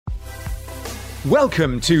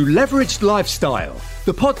Welcome to Leveraged Lifestyle,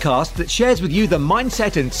 the podcast that shares with you the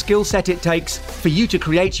mindset and skill set it takes for you to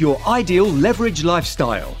create your ideal leveraged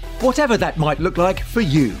lifestyle, whatever that might look like for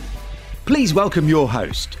you. Please welcome your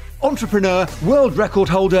host, entrepreneur, world record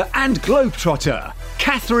holder and globetrotter,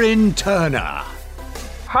 Catherine Turner.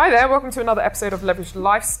 Hi there, welcome to another episode of Leveraged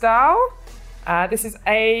Lifestyle. This is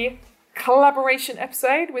a collaboration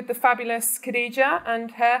episode with the fabulous Khadija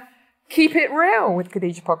and her Keep It Real with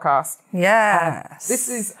Khadija podcast. Yes. This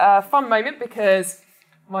is a fun moment because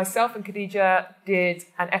myself and Khadija did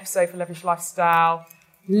an episode for Leveraged Lifestyle.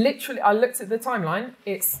 Literally, I looked at the timeline.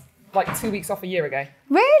 It's like 2 weeks off a year ago.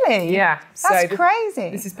 Really? Yeah. That's crazy.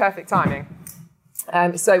 This is perfect timing.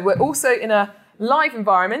 So we're also in a live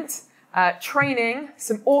environment, training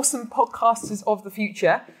some awesome podcasters of the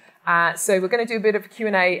future. So we're going to do a bit of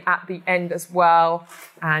Q&A at the end as well.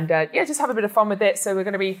 And just have a bit of fun with it. So we're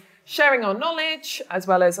going to be sharing our knowledge as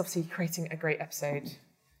well as obviously creating a great episode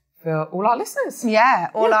for all our listeners.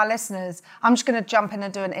 Yeah, our listeners. I'm just going to jump in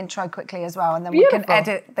and do an intro quickly as well, and then we can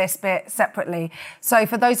edit this bit separately. So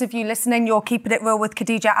for those of you listening, you're Keeping It Real with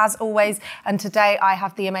Khadija as always. And today I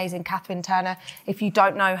have the amazing Catherine Turner. If you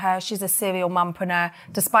don't know her, she's a serial mumpreneur,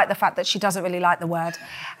 despite the fact that she doesn't really like the word.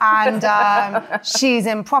 And she's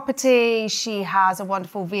in property. She has a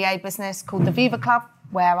wonderful VA business called the Viva Club,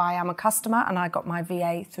 where I am a customer, and I got my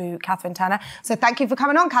VA through Catherine Turner. So thank you for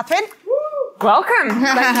coming on, Catherine. Welcome.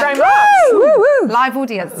 Thank you very much. Woo, woo. Live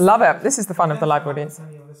audience. Love it. This is the fun of the live audience.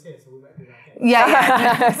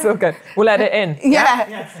 Yeah. It's all good. We'll edit in.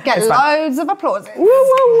 Yeah. Get It's loads of applause. Woo,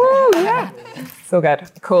 woo, woo. Yeah. It's all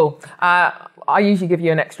good. Cool. I usually give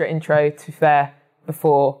you an extra intro, to be fair,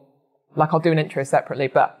 before, like I'll do an intro separately,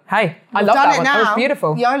 but hey, I love that one. Now. That was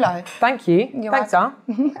beautiful. YOLO. Thank you. Thanks, Dar.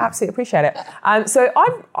 Absolutely appreciate it. So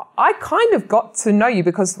I kind of got to know you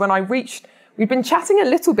because when we'd been chatting a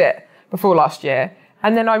little bit before last year,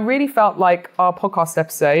 and then I really felt like our podcast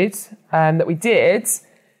episodes that we did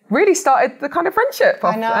really started the kind of friendship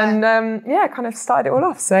off. I know. And kind of started it all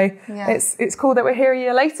off. So it's cool that we're here a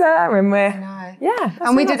year later and we're... I know. Yeah.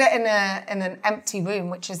 And we did it in an empty room,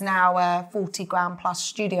 which is now a 40 grand plus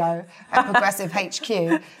studio at Progressive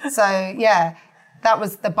HQ. So yeah, that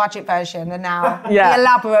was the budget version, and now the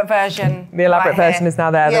elaborate version. The elaborate version is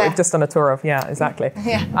now there that we've just done a tour of. Yeah, exactly.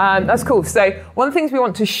 Yeah. That's cool. So one of the things we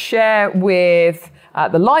want to share with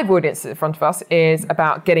the live audience in front of us is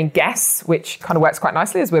about getting guests, which kind of works quite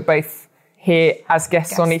nicely as we're both here as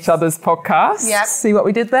guests on each other's podcasts. Yep. See what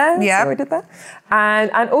we did there? Yeah. See what we did there?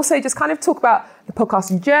 And also just kind of talk about the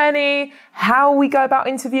podcasting journey, how we go about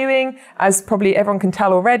interviewing. As probably everyone can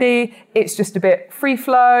tell already, it's just a bit free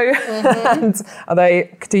flow. And although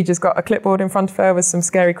Khadija's got a clipboard in front of her with some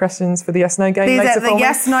scary questions for the yes-no game later the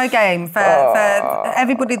yes-no game. For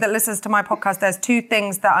everybody that listens to my podcast, there's two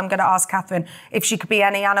things that I'm going to ask Catherine. If she could be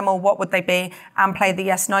any animal, what would they be? And play the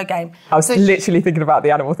yes-no game. I was literally thinking about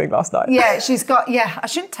the animal thing last night. Yeah, she's got, I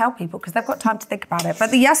shouldn't tell people because they've got time to think about it.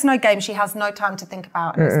 But the yes-no game, she has no time to think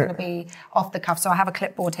about, and it's going to be off the cuff. So I have a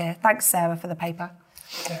clipboard here. Thanks, Sarah, for the paper.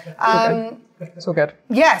 It's all good.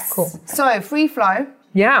 Yes. Cool. So, free flow.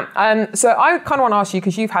 Yeah. So I kind of want to ask you,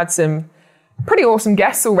 because you've had some pretty awesome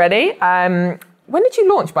guests already. When did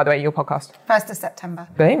you launch, by the way, your podcast? 1st of September.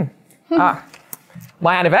 Boom.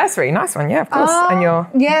 My anniversary. Nice one. Yeah, of course. And your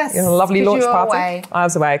lovely launch party. Away. I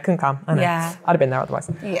was away. I couldn't come. I know. Yeah. I'd have been there otherwise.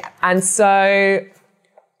 Yeah. And so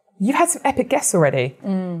you've had some epic guests already.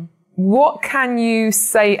 What can you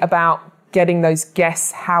say about getting those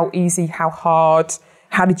guests? How easy, how hard?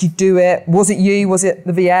 How did you do it? Was it you? Was it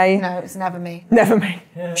the VA? No, it was never me. Never me.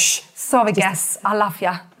 Yeah. Shh. Sorry, guests. I love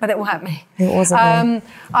you, but it weren't me. It wasn't me.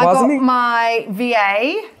 I got my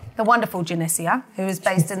VA, the wonderful Janicia, who is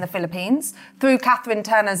based in the Philippines, through Catherine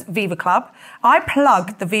Turner's Viva Club. I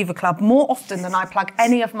plug the Viva Club more often than I plug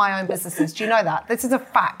any of my own businesses. Do you know that? This is a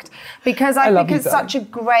fact. Because I think it's such a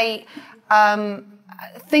great...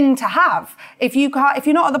 thing to have. If you're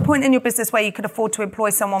not at the point in your business where you could afford to employ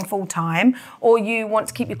someone full-time, or you want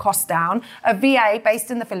to keep your costs down, a VA based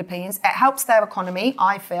in the Philippines, it helps their economy,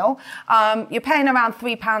 I feel. You're paying around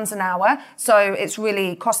 £3 an hour, so it's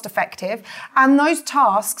really cost effective. And those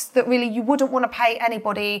tasks that really you wouldn't want to pay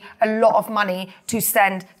anybody a lot of money to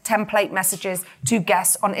send template messages to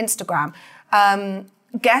guests on Instagram.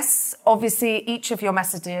 Guests, obviously, each of your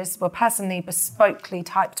messages were personally, bespokely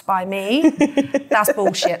typed by me. That's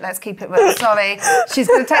bullshit. Let's keep it real. Sorry. She's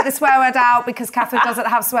going to take the swear word out because Catherine doesn't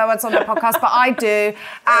have swear words on her podcast, but I do.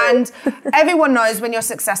 And everyone knows when you're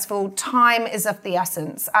successful, time is of the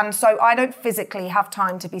essence. And so I don't physically have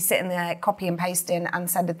time to be sitting there copy and pasting and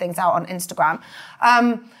sending things out on Instagram.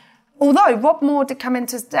 Although Rob Moore did come in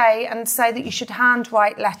today and say that you should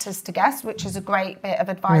handwrite letters to guests, which is a great bit of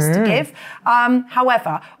advice to give.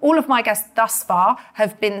 However, all of my guests thus far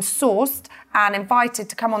have been sourced and invited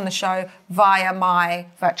to come on the show via my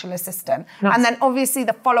virtual assistant. Nice. And then obviously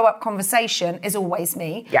the follow-up conversation is always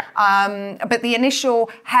me. Yeah. But the initial,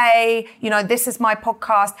 hey, this is my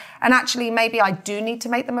podcast. And actually maybe I do need to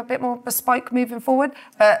make them a bit more bespoke moving forward.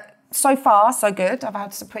 But so far, so good. I've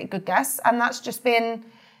had some pretty good guests. And that's just been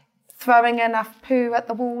throwing enough poo at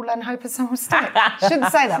the wall and hoping someone will stick.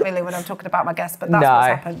 Shouldn't say that really when I'm talking about my guests, but that's what's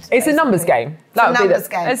happened. It's basically a numbers game.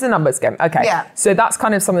 It's a numbers game. Okay. Yeah. So that's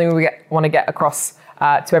kind of something we want to get across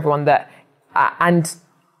to everyone that, and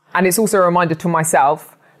it's also a reminder to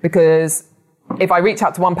myself, because if I reach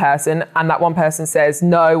out to one person and that one person says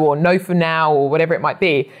no, or no for now, or whatever it might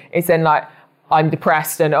be, it's then like, I'm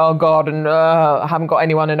depressed and oh God, and I haven't got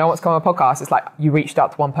anyone and no one's come on a podcast. It's like, you reached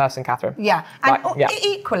out to one person, Catherine. Yeah. And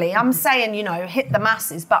equally, I'm saying, hit the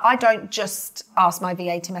masses, but I don't just ask my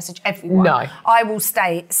VA to message everyone. No. I will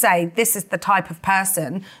say, this is the type of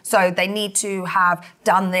person. So they need to have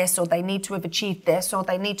done this, or they need to have achieved this, or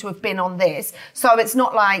they need to have been on this. So it's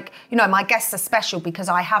not like, my guests are special because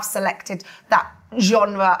I have selected that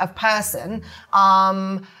genre of person.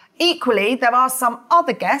 Equally, there are some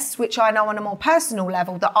other guests, which I know on a more personal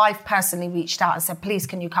level, that I've personally reached out and said, please,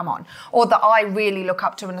 can you come on? Or that I really look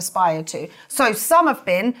up to and aspire to. So some have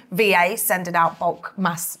been VA sending out bulk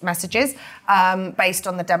mass messages based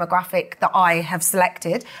on the demographic that I have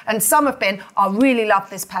selected. And some have been, I really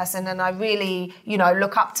love this person and I really,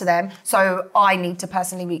 look up to them. So I need to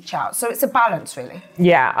personally reach out. So it's a balance, really.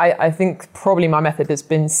 Yeah, I think probably my method has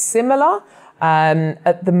been similar.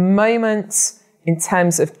 At the moment, in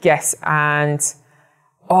terms of guests, and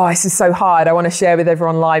this is so hard. I want to share with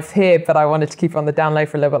everyone live here, but I wanted to keep it on the down low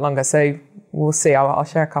for a little bit longer. So we'll see. I'll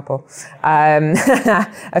share a couple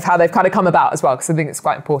of how they've kind of come about as well, because I think it's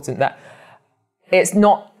quite important that it's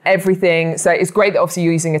not everything. So it's great that obviously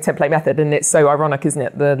you're using a template method, and it's so ironic, isn't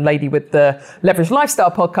it? The lady with the Leverage Lifestyle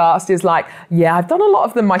podcast is like, yeah, I've done a lot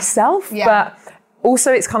of them myself, but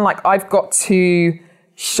also it's kind of like I've got to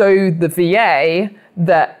show the VA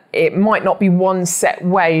that it might not be one set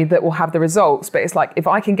way that will have the results, but it's like, if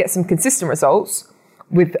I can get some consistent results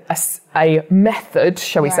with a method,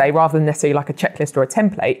 shall we say, rather than necessarily like a checklist or a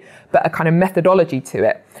template, but a kind of methodology to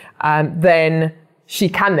it, then she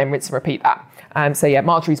can then rinse and repeat that. So yeah,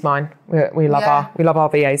 Marjorie's mine. We love our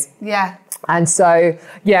VAs. Yeah. And so,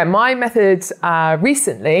 my method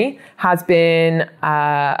recently has been,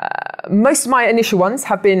 most of my initial ones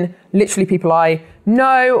have been literally people I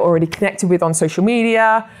know, already connected with on social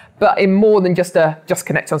media, but in more than just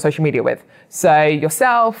connect on social media with. So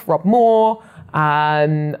yourself, Rob Moore,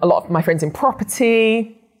 a lot of my friends in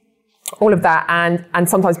property, all of that, and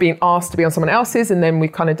sometimes being asked to be on someone else's, and then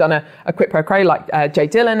we've kind of done a quick pro quo like Jay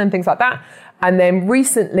Dillon and things like that. And then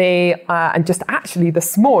recently, and just actually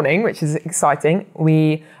this morning, which is exciting,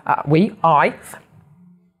 I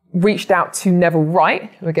reached out to Neville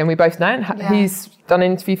Wright, who again we both know, and he's done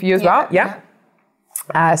an interview for you as well.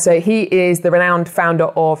 So he is the renowned founder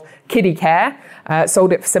of Kiddie Care,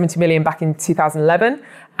 sold it for 70 million back in 2011.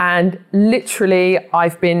 And literally,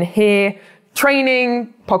 I've been here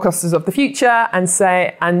training podcasters of the future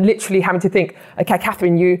and literally having to think, okay,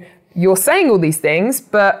 Catherine, you're saying all these things,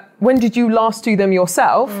 but when did you last do them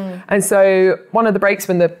yourself? And so one of the breaks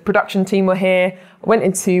when the production team were here, I went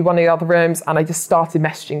into one of the other rooms and I just started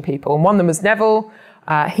messaging people. And one of them was Neville.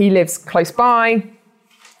 He lives close by.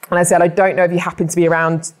 And I said, I don't know if you happen to be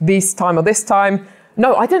around this time or this time.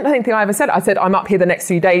 No, I don't think I ever said it. I said, I'm up here the next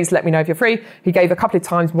few days. Let me know if you're free. He gave a couple of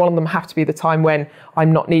times. One of them happened to be the time when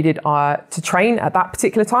I'm not needed to train at that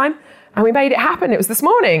particular time. And we made it happen. It was this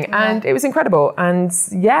morning and it was incredible. And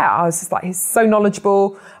I was just like, he's so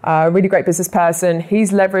knowledgeable, really great business person.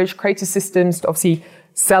 He's leveraged Creative Systems to obviously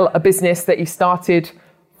sell a business that he started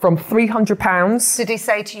from £300. Did he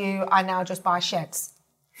say to you, I now just buy sheds?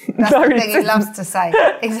 That's the thing he loves to say.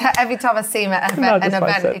 Every time I see him at an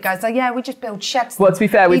event, he goes, we just build sheds. Well, to be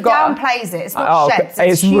fair, he downplays it. It's not sheds.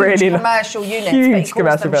 It's huge really commercial units, but he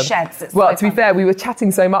calls them sheds. Well, to be fair, we were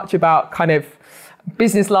chatting so much about kind of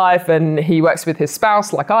business life, and he works with his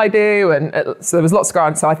spouse like I do, and so there was lots going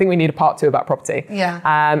on. So I think we need a part 2 about property.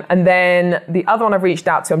 And then the other one I've reached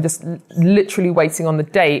out to, I'm just literally waiting on the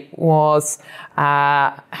date, was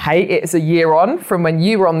hey, it's a year on from when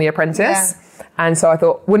you were on The Apprentice. And so I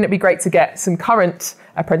thought, wouldn't it be great to get some current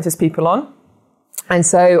apprentice people on? And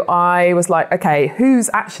so I was like, okay, who's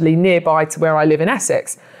actually nearby to where I live in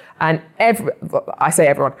Essex? And I say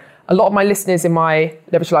everyone, a lot of my listeners in my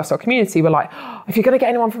Leverage Lifestyle community were like, oh, if you're going to get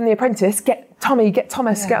anyone from The Apprentice, get Tommy, get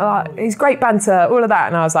Thomas, he's great banter, all of that.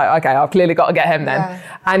 And I was like, okay, I've clearly got to get him then.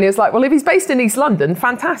 Yeah. And he was like, well, if he's based in East London,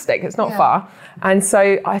 fantastic, it's not far. And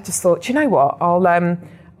so I just thought, do you know what,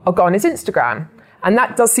 I'll go on his Instagram. And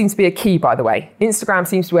that does seem to be a key, by the way. Instagram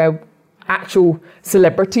seems to be where actual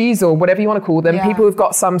celebrities, or whatever you want to call them, people who've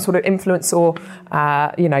got some sort of influence or,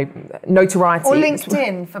 notoriety. Or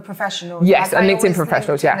LinkedIn for professionals. Yes, and LinkedIn for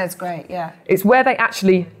professionals, That's great, yeah. It's where they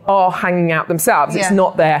actually are hanging out themselves. It's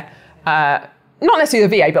not their, not necessarily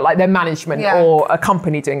the VA, but like their management or a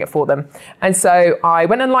company doing it for them. And so I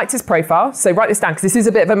went and liked his profile. So write this down, because this is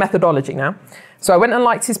a bit of a methodology now. So I went and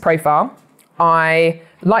liked his profile. I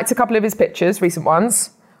liked a couple of his pictures, recent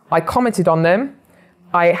ones. I commented on them.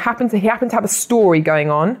 He happened to have a story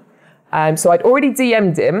going on. So I'd already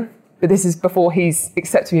DM'd him, but this is before he's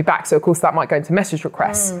accepted me back. So of course that might go into message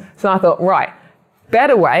requests. So I thought, right,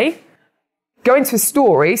 better way, go into his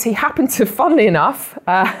stories. He happened to, funnily enough,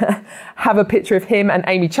 have a picture of him and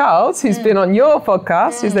Amy Charles, who's been on your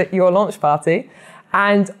podcast, who's at your launch party.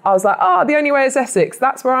 And I was like, The Only Way is Essex.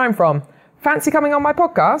 That's where I'm from. Fancy coming on my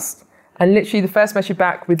podcast? And literally the first message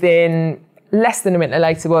back within less than a minute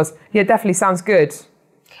later was, yeah, definitely sounds good.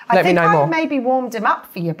 I think I maybe warmed him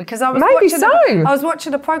up for you, because I was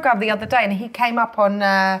watching a program the other day, and he came up on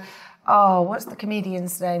what's the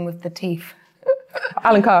comedian's name with the teeth?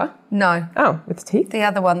 Alan Carr? No. Oh, with the teeth? The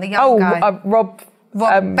other one, the young guy. Rob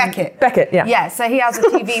Beckett. Beckett, yeah. Yeah, so he has a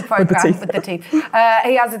TV program with the teeth.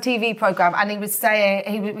 He has a TV program, and he was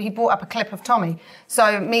saying, he brought up a clip of Tommy.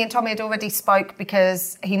 So me and Tommy had already spoke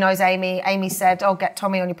because he knows Amy. Amy said, get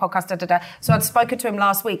Tommy on your podcast, da-da-da. So I'd spoken to him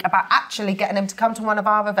last week about actually getting him to come to one of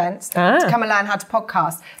our events to come and learn how to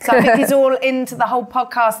podcast. So I think he's all into the whole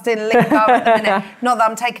podcasting lingo at the minute. Not that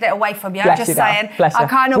I'm taking it away from you, I'm just saying I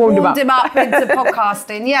kind of warmed him up into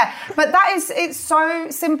podcasting. Yeah, but it's so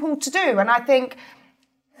simple to do. And I think,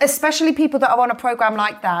 especially people that are on a program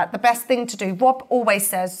like that, the best thing to do,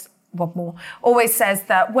 Rob Moore always says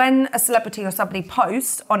that when a celebrity or somebody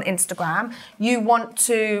posts on Instagram, you want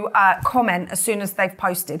to comment as soon as they've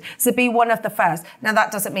posted. So be one of the first. Now,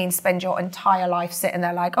 that doesn't mean spend your entire life sitting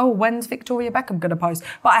there like, when's Victoria Beckham going to post?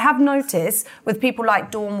 But I have noticed with people like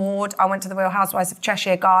Dawn Ward, I went to the Real Housewives of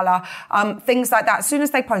Cheshire Gala, things like that. As soon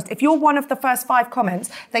as they post, if you're one of the first 5 comments,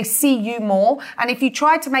 they see you more. And if you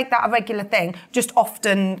try to make that a regular thing, just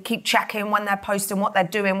often keep checking when they're posting, what they're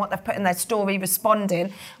doing, what they've put in their story,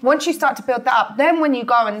 responding. Once you start to build that up, then when you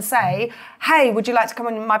go and say, hey, would you like to come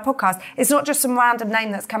on my podcast? It's not just some random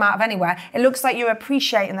name that's come out of anywhere. It looks like you're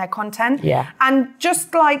appreciating their content. Yeah. And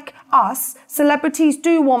just like us, celebrities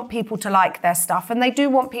do want people to like their stuff, and they do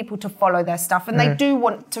want people to follow their stuff, and they do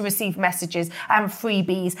want to receive messages and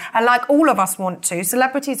freebies. And like all of us want to,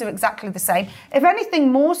 celebrities are exactly the same. If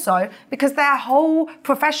anything, more so, because their whole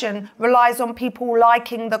profession relies on people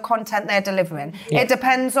liking the content they're delivering. Yeah. It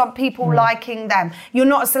depends on people liking them. You're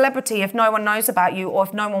not a celebrity if no one knows about you or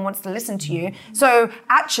if no one wants to listen to you. So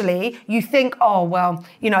actually, you think,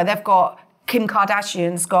 they've got Kim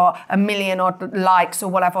Kardashian's got 1 million odd likes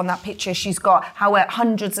or whatever on that picture. She's got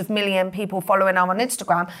hundreds of million people following her on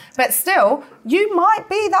Instagram. But still, you might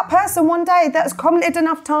be that person one day that has commented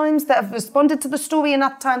enough times, that have responded to the story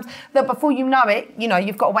enough times, that before you know it,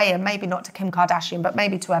 you've got to weigh in, maybe not to Kim Kardashian, but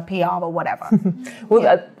maybe to her PR or whatever.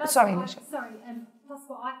 Sorry, that's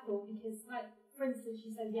what I thought, because for instance,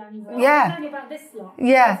 you said the only way. Yeah. It's only about this lot.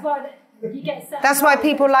 Yeah. That's why you get set. That's why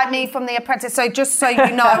people like me from The Apprentice. So just so you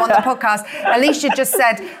know, on the podcast, Alicia just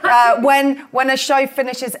said when a show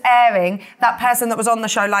finishes airing, that person that was on the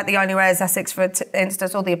show, like The Only Way is Essex, for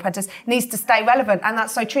instance, or The Apprentice, needs to stay relevant. And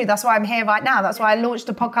that's so true. That's why I'm here right now. That's why I launched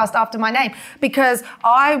a podcast after my name, because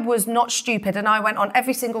I was not stupid, and I went on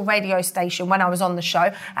every single radio station when I was on the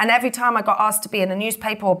show. And every time I got asked to be in a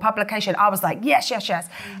newspaper or publication, I was like, yes.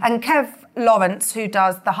 And Kev Lawrence, who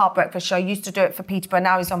does the Heart Breakfast show, used to do it for Peterborough.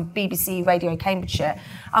 Now he's on BBC Radio Cambridgeshire.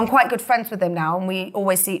 I'm quite good friends with him now, and we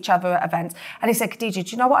always see each other at events. And he said, Khadija,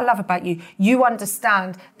 do you know what I love about you? You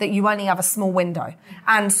understand that you only have a small window.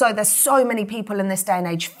 And so there's so many people in this day and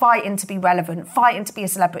age fighting to be relevant, fighting to be a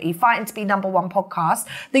celebrity, fighting to be #1 podcast,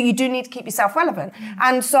 that you do need to keep yourself relevant.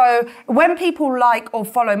 And so when people like or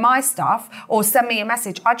follow my stuff or send me a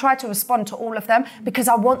message, I try to respond to all of them, because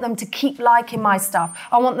I want them to keep liking my stuff.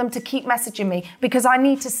 I want them to keep messaging messaging me because I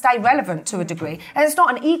need to stay relevant to a degree. And it's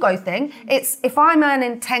not an ego thing. It's if I'm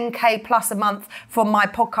earning 10K plus a month from my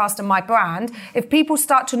podcast and my brand, if people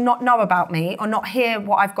start to not know about me or not hear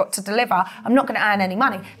what I've got to deliver, I'm not going to earn any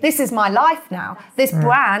money. This is my life now. This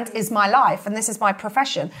brand is my life and this is my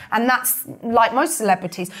profession. And that's like most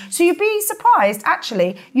celebrities. So you'd be surprised,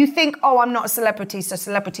 actually. You think, oh, I'm not a celebrity, so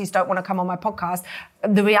celebrities don't want to come on my podcast.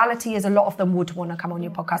 The reality is a lot of them would want to come on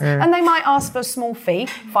your podcast. And they might ask for a small fee,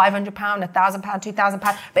 £500, £1,000,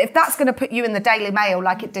 £2,000. But if that's going to put you in the Daily Mail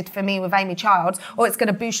like it did for me with Amy Childs, or it's going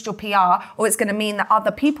to boost your PR, or it's going to mean that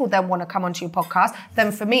other people then want to come onto your podcast,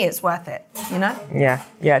 then for me it's worth it, you know?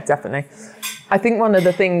 Yeah, definitely. I think one of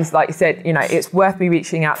the things, like you said, you know, it's worth me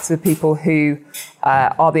reaching out to the people who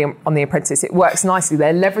are on The Apprentice. It works nicely.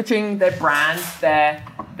 They're leveraging their brand,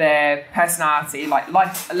 their personality. Like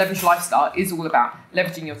leverage lifestyle is all about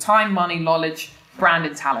leveraging your time, money, knowledge, brand,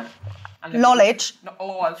 and talent. Knowledge. Not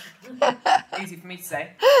knowledge. Easy for me to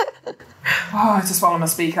say. Oh, I just swallowed my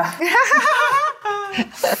speaker.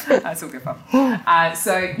 That's all good fun.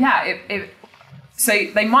 So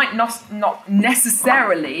they might not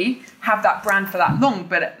necessarily have that brand for that long,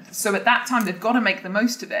 but so at that time they've got to make the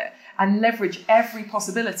most of it and leverage every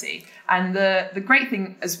possibility. And the great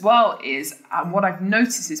thing as well is what I've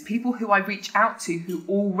noticed is people who I reach out to who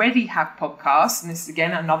already have podcasts, and this is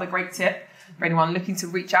again another great tip for anyone looking to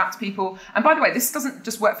reach out to people. And by the way, this doesn't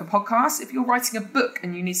just work for podcasts. If you're writing a book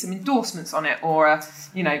and you need some endorsements on it, or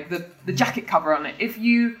the jacket cover on it, if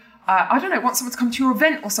you want someone to come to your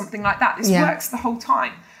event or something like that. This works the whole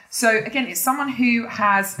time. So again, it's someone who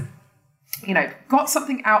has, got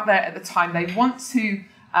something out there at the time. They want to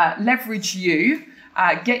leverage you,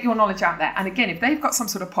 get your knowledge out there. And again, if they've got some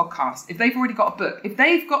sort of podcast, if they've already got a book, if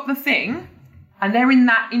they've got the thing and they're in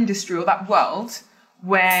that industry or that world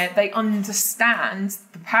where they understand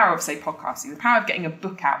the power of, say, podcasting, the power of getting a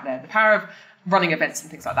book out there, the power of running events and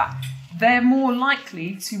things like that, they're more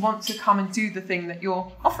likely to want to come and do the thing that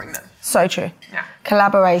you're offering them. So true. Yeah.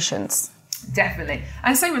 Collaborations. Definitely.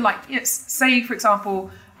 And same with say, for example,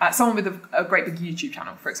 someone with a great big YouTube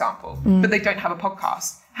channel, for example, but they don't have a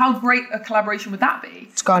podcast. How great a collaboration would that be?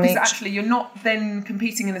 It's gone because each. Actually you're not then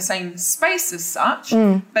competing in the same space as such,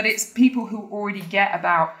 but it's people who already get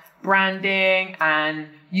about branding and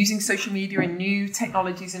using social media and new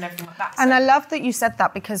technologies and everything like that. And I love that you said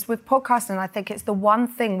that, because with podcasting, I think it's the one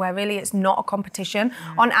thing where really it's not a competition.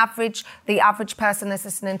 On average, the average person is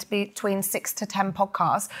listening to between 6 to 10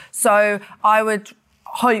 podcasts. So I would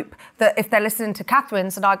hope that if they're listening to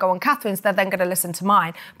Catherine's and I go on Catherine's, they're then going to listen to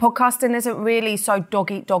mine. Podcasting isn't really so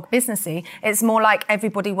dog-eat-dog businessy. It's more like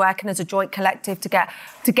everybody working as a joint collective to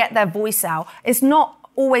get their voice out. It's not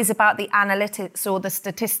always about the analytics or the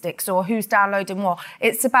statistics or who's downloading what.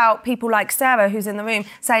 It's about people like Sarah, who's in the room,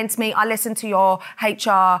 saying to me, I listened to your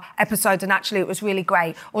HR episode and actually it was really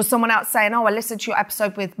great. Or someone else saying, oh, I listened to your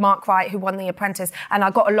episode with Mark Wright, who won The Apprentice, and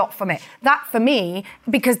I got a lot from it. That for me,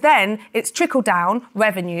 because then it's trickle down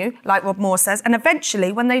revenue, like Rob Moore says, and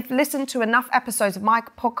eventually when they've listened to enough episodes of my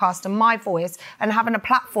podcast and my voice and having a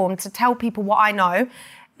platform to tell people what I know,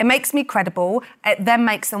 it makes me credible. It then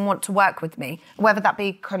makes them want to work with me, whether that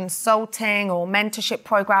be consulting or mentorship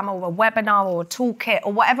program or a webinar or a toolkit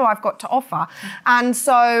or whatever I've got to offer. And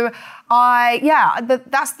so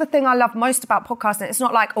that's the thing I love most about podcasting. It's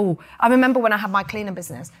not like, I remember when I had my cleaner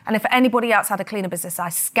business, and if anybody else had a cleaner business, I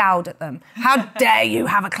scowled at them. How dare you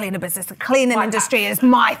have a cleaner business? The cleaning industry is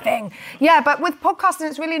my thing. Yeah, but with podcasting,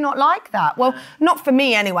 it's really not like that. Well, not for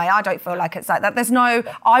me anyway. I don't feel like it's like that.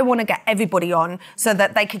 I want to get everybody on so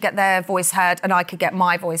that they could get their voice heard and I could get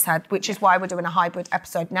my voice heard, which is why we're doing a hybrid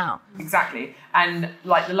episode now. Exactly. And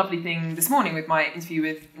like the lovely thing this morning with my interview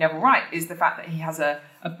with Neville Wright is the fact that he has a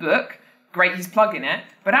book. Great, he's plugging it,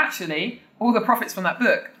 but actually all the profits from that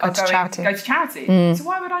book go to charity. So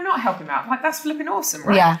why would I not help him out? Like, that's flipping awesome,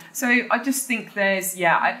 right? Yeah. So I just think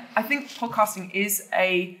I think podcasting is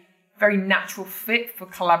a very natural fit for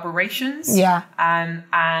collaborations. Yeah. And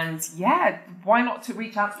why not to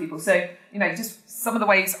reach out to people? So, just some of the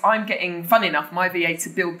ways I'm getting, fun enough, my VA to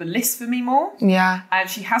build the list for me more. Yeah. And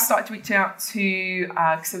she has started to reach out to,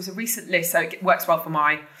 because there was a recent list, so it works well for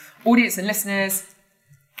my audience and listeners.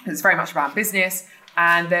 It's very much about business.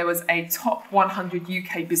 And there was a top 100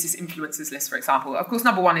 UK business influencers list, for example. Of course,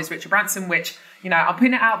 number one is Richard Branson, which, I'm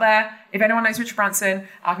putting it out there. If anyone knows Richard Branson,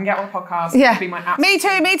 I can get on a podcast. Yeah. Be my me too.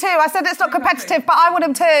 I said it's not competitive, but I want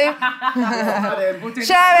him too.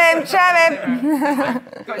 Share him.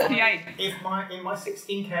 Got his PA. In my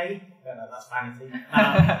 16K, no, that's vanity.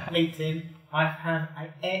 LinkedIn, I've had an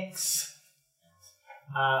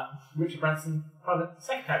Richard Branson, private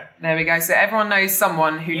secretary. There we go. So everyone knows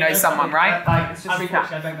someone who knows someone, right? Let's just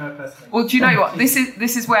recap. I don't know a person. Well, do you know what? This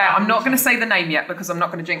is where I'm not going to say the name yet because I'm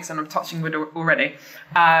not going to jinx and I'm touching wood already.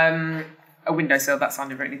 A windowsill, that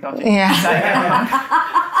sounded really dodgy. Yeah.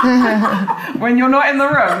 So, when you're not in the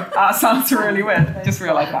room, that sounds really weird. Just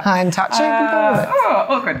realised that. I'm touching.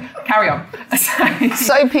 Awkward. Carry on.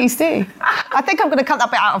 So PC. I think I'm going to cut that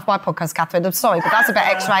bit out of my podcast, Catherine. I'm sorry, but that's a bit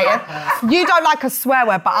X-rated. You don't like a swear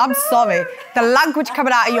word, but I'm sorry. The language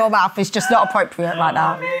coming out of your mouth is just not appropriate right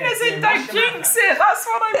now. As in, don't jinx it. That's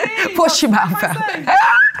what I mean. Push your mouth out.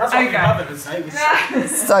 That's what my mother would say.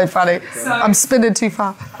 So funny. I'm spinning too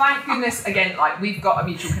far. Thank goodness, again, like we've got a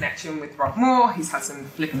mutual connection with Rob Moore. He's had some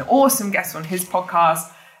flipping awesome guests on his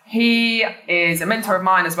podcast. He is a mentor of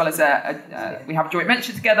mine as well as we have a joint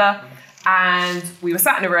venture together. And we were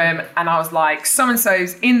sat in a room and I was like,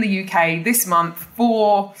 so-and-so's in the UK this month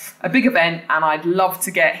for a big event and I'd love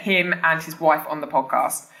to get him and his wife on the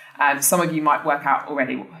podcast. Some of you might work out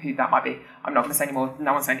already who that might be. I'm not going to say any more.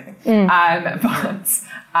 No one say anything. But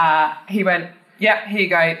he went, yeah, here you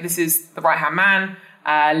go. This is the right-hand man.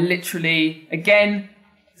 Literally, again,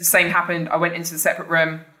 the same happened. I went into the separate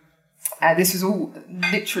room. This was all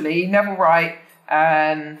literally Neville Wright,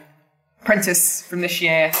 apprentice from this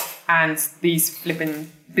year, and these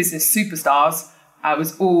flipping business superstars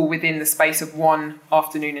was all within the space of one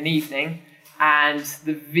afternoon and evening. And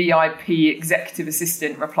the VIP executive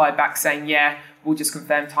assistant replied back saying, yeah, we'll just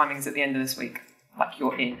confirm timings at the end of this week. Like,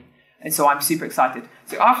 you're in. And so I'm super excited.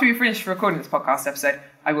 So after we finish recording this podcast episode,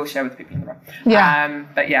 I will share with the people in the room. Yeah.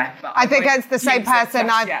 But I think it's the same person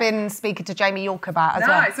I've been speaking to Jamie York about as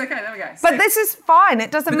well. No, it's okay. There we go. But this is fine.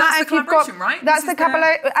 It doesn't matter if you've got... Right? That's the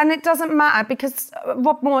collaboration, and it doesn't matter because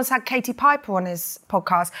Rob Moore's had Katie Piper on his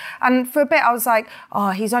podcast. And for a bit, I was like, oh,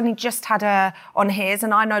 he's only just had her on his.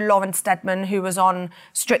 And I know Lauren Steadman, who was on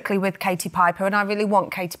Strictly with Katie Piper, and I really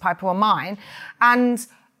want Katie Piper on mine. And...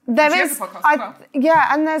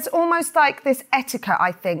 and there's almost like this etiquette,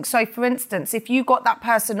 I think. So, for instance, if you got that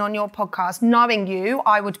person on your podcast, knowing you,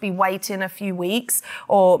 I would be waiting a few weeks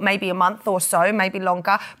or maybe a month or so, maybe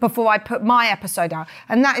longer, before I put my episode out.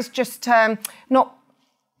 And that is just not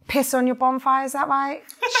piss on your bonfire, is that right?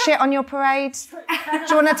 Shit on your parade? Do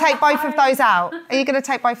you want to take both of those out? Are you going to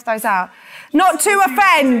take both of those out? Not to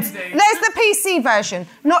offend. There's the PC version.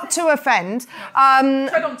 Not to offend.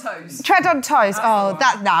 Tread on toes. Tread on toes.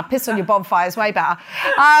 Piss on your bonfire is way better.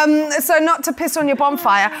 So not to piss on your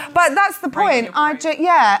bonfire. But that's the point.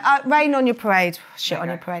 Rain on your parade. Shit on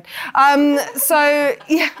your parade.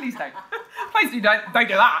 Please don't. Please don't do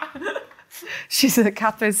that.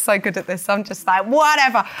 Catherine's so good at this. I'm just like,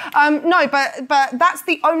 whatever. No, but that's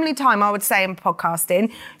the only time I would say in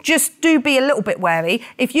podcasting, just do be a little bit wary.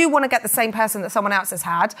 If you want to get the same person that someone else has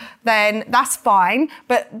had, then that's fine.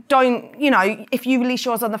 But don't, if you release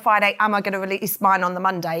yours on the Friday, am I going to release mine on the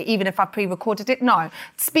Monday, even if I pre-recorded it? No.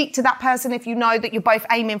 Speak to that person if you know that you're both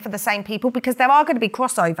aiming for the same people, because there are going to be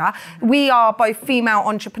crossover. We are both female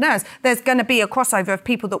entrepreneurs. There's going to be a crossover of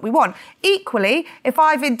people that we want. Equally, if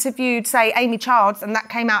I've interviewed, say, Amy Childs, and that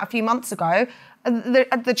came out a few months ago,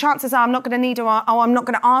 the chances are I'm not going to need her, or I'm not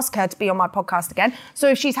going to ask her to be on my podcast again. So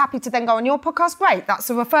if she's happy to then go on your podcast, great, that's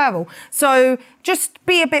a referral. So just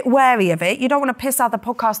be a bit wary of it. You don't want to piss other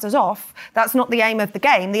podcasters off. That's not the aim of the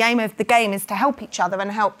game. The aim of the game is to help each other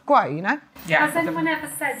and help grow, Yeah. Has anyone ever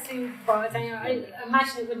said to Rob, I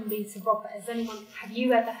imagine it wouldn't be to Rob, but have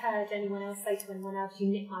you ever heard anyone else say to anyone else, you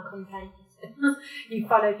nick my content? You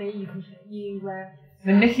followed me,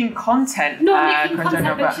 The nicking content. Not nicking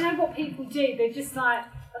content, but you know what people do? They're just like,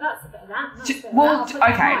 that's a bit of that.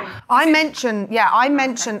 I mention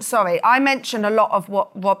a lot of what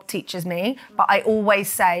Rob teaches me, but I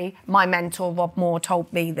always say my mentor Rob Moore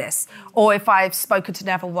told me this. Or if I've spoken to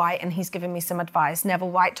Neville Wright and he's given me some advice, Neville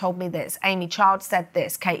Wright told me this, Amy Childs said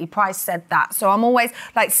this, Katie Price said that. So I'm always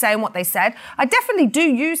like saying what they said. I definitely do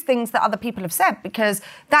use things that other people have said because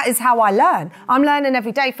that is how I learn. I'm learning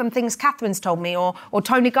every day from things Catherine's told me or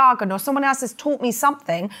Tony Gargan or someone else has taught me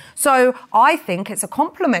something. So I think it's a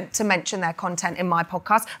compliment to mention their content in my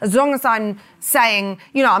podcast, as long as I'm saying,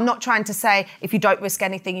 I'm not trying to say, if you don't risk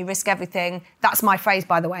anything, you risk everything. That's my phrase,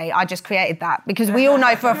 by the way. I just created that because we all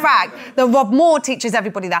know for a fact that Rob Moore teaches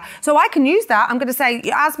everybody that. So I can use that. I'm going to say,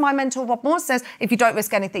 as my mentor Rob Moore says, if you don't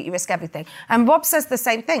risk anything, you risk everything. And Rob says the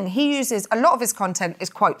same thing. He uses, a lot of his content is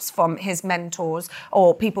quotes from his mentors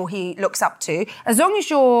or people he looks up to. As long as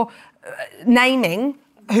you're naming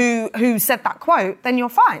who said that quote, then you're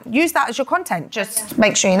fine. Use that as your content. Just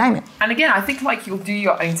make sure you name it. And again, I think you'll do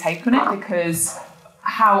your own take on it because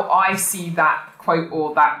how I see that quote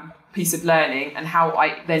or that piece of learning and how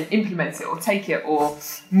I then implement it or take it or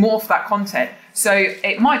morph that content. So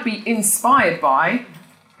it might be inspired by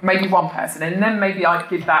maybe one person, and then maybe I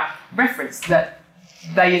give that reference that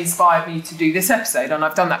they inspired me to do this episode. And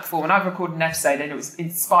I've done that before when I've recorded an episode and it was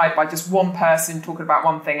inspired by just one person talking about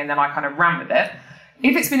one thing, and then I kind of ran with it.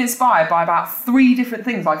 If it's been inspired by about 3 different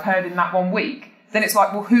things I've heard in that 1 week, then it's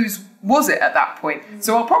like, well, whose was it at that point?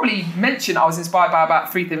 So I'll probably mention I was inspired by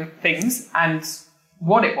about 3 things and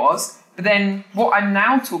what it was, but then what I'm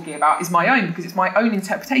now talking about is my own, because it's my own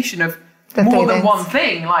interpretation of more than one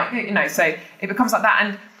thing, like, you know, so it becomes like that.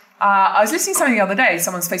 And I was listening to something the other day,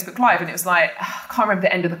 someone's Facebook Live, and it was like, I can't remember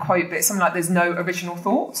the end of the quote, but it's something like, there's no original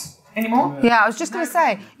thought anymore. Yeah, I was just going to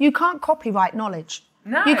say, you can't copyright knowledge.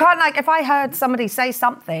 No. You can't, like, if I heard somebody say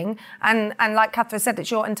something, and like Catherine said, it's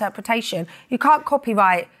your interpretation, you can't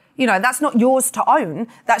copyright. You know, that's not yours to own.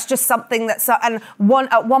 That's just something that's... at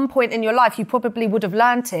one point in your life, you probably would have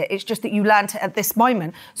learnt it. It's just that you learnt it at this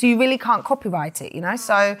moment. So you really can't copyright it, you know?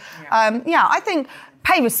 So, I think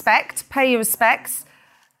pay your respects.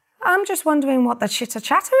 I'm just wondering what the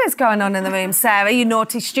chitter-chatter is going on in the room, Sarah, you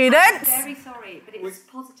naughty student. I'm very sorry, but it was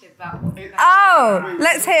positive about what you Oh,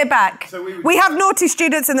 let's hear back. So we have naughty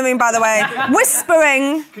students in the room, by the way,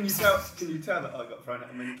 whispering. Can you tell that I got thrown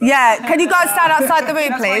at a minute? Yeah, can you guys stand outside the room,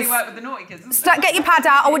 That's why please? you work with the naughty kids, isn't it? Get your pad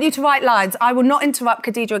out. I want you to write lines. I will not interrupt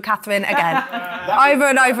Khadija and Catherine again. Over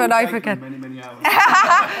and over and over again. Many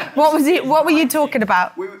hours. What were you talking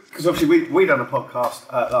about? Because obviously we done a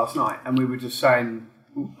podcast last night, and we were just saying,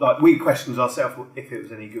 like, we questioned ourselves if it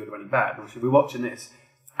was any good or any bad. Obviously, we're watching this,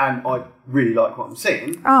 and I really like what I'm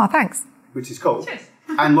seeing. Oh, thanks. Which is cool. Cheers.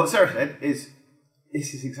 And what Sarah said is,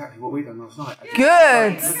 this is exactly what we done last night.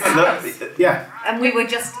 Good. Yeah. And we were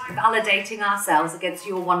just validating ourselves against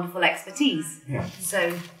your wonderful expertise. Yeah.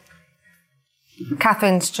 So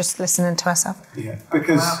Catherine's just listening to herself. Yeah.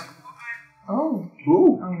 Because. Oh.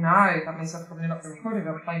 Ooh. Oh no, that means I've probably not been recording.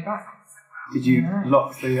 I'll play back. Did you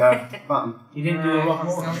lock the button? You didn't do a lot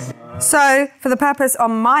more. So, for the purpose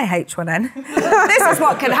on my H1N, this is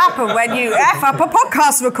what can happen when you F up a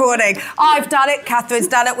podcast recording. I've done it, Catherine's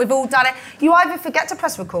done it, we've all done it. You either forget to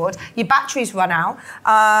press record, your batteries run out.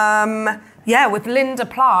 With Linda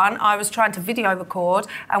Plant, I was trying to video record,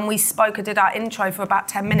 and we spoke and did our intro for about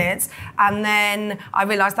 10 minutes, and then I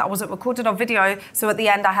realised that I wasn't recorded on video, so at the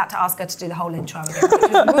end I had to ask her to do the whole intro again,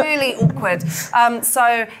 which was really awkward.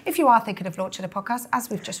 So if you are thinking of launching a podcast, as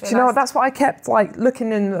we've just realised... Do you know what, that's what I kept, like,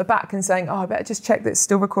 looking in the back and saying, I better just check that it's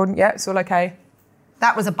still recording. Yeah, it's all okay.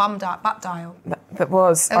 That was a butt dial. That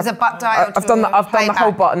was. It was a butt dial. I've done the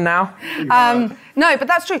whole button now. No, but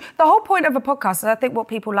that's true. The whole point of a podcast, and I think what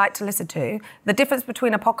people like to listen to, the difference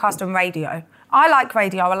between a podcast and radio. I like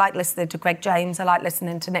radio. I like listening to Greg James. I like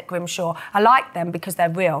listening to Nick Grimshaw. I like them because they're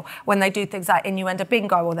real. When they do things like Innuendo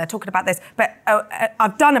Bingo, or they're talking about this. But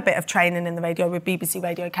I've done a bit of training in the radio with BBC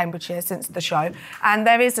Radio Cambridgeshire since the show, and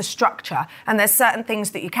there is a structure. And there's certain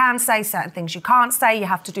things that you can say, certain things you can't say. You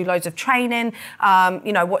have to do loads of training.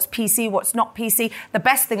 What's PC, what's not PC. The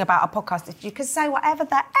best thing about a podcast is you can say whatever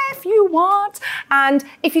the F you want. And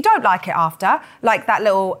if you don't like it after, like that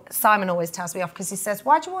little Simon always tells me off because he says,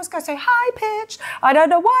 why do you always go so high pitched? I don't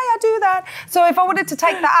know why I do that. So if I wanted to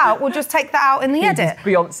take that out, we'll just take that out in the edit.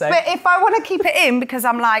 Beyonce. But if I want to keep it in because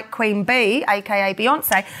I'm like Queen Bee, aka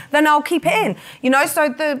Beyonce, then I'll keep it in. You know, so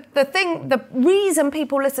the reason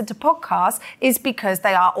people listen to podcasts is because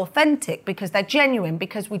they are authentic, because they're genuine,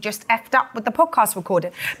 because we just effed up with the podcast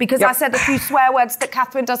recording. Because I said a few swear words that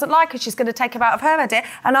Catherine doesn't like and she's going to take them out of her edit,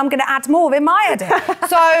 and I'm going to add more in my edit.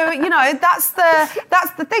 So, you know, that's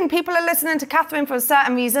the thing. People are listening to Catherine for a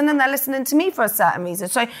certain reason, and they're listening to me for a certain reason.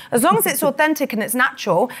 So as long as it's authentic and it's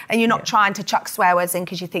natural, and you're not trying to chuck swear words in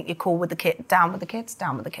because you think you're cool with the kid, down with the kids.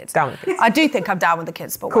 Down with the kids. I do think I'm down with the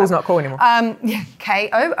kids, but cool's not cool anymore.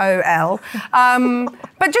 KOOL.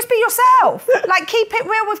 But just be yourself. Like, keep it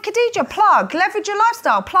real with Khadija. Plug. Leverage your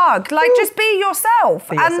lifestyle. Plug. Like, just be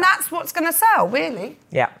yourself. And that's what's going to sell, really.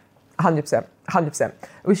 Yeah, 100%. 100%.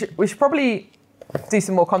 We should probably do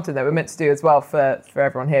some more content that we're meant to do as well for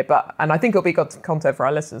everyone here. And I think it'll be good content for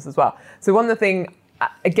our listeners as well. So one of the things,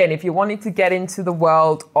 again, if you're wanting to get into the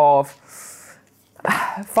world of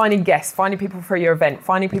finding guests, finding people for your event,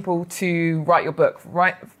 finding people to write your book,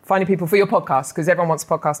 finding people for your podcast, because everyone wants a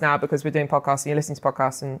podcast now because we're doing podcasts and you're listening to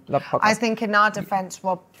podcasts and love podcasts. I think in our defence,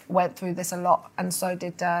 Rob went through this a lot, and so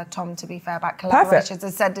did Tom, to be fair, about collaborations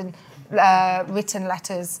and sending written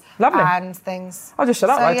letters and things. I'll just shut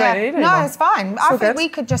up. I don't need it anymore. No, it's fine. I think we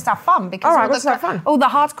could just have fun because all the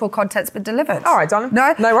hardcore content's been delivered. All right, darling.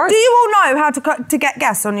 No worries. Do you all know how to get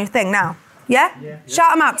guests on your thing now? Yeah?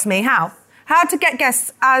 Shout them out to me. How? How to get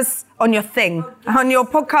guests as on your thing, on your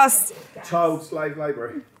podcast. Child slave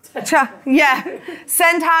labour. Yeah.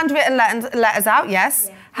 Send handwritten letters out, yes.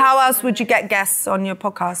 Yeah. How else would you get guests on your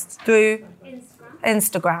podcast? Through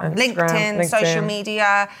Instagram, LinkedIn, social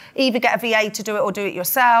media. Either get a VA to do it or do it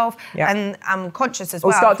yourself. Yeah. And I'm conscious as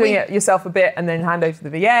well. Or start doing it yourself a bit and then hand over to the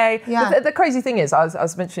VA. Yeah. The crazy thing is, I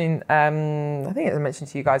was mentioning, I think I mentioned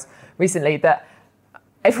to you guys recently that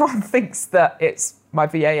everyone thinks that it's my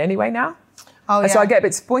VA anyway now. Oh, yeah. So I get a bit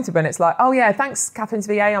disappointed when it's like, oh yeah, thanks, Catherine's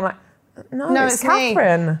VA. I'm like, no, it's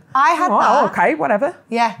Catherine. Me. I had that. Oh, okay, whatever.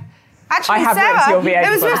 Yeah. Actually, I have Sarah, written to your VA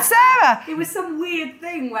it was with Sarah. It was some weird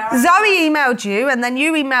thing where Zoe emailed you, and then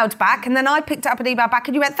you emailed back, and then I picked up an email back,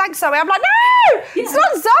 and you went, "Thanks, Zoe." I'm like, "No, it's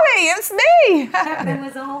not Zoe, it's me." There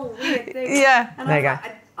was a whole weird thing. Yeah. And there you go.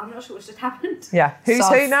 I'm not sure what just happened. Yeah. Who's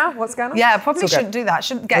who now? What's going on? Yeah, probably shouldn't do that.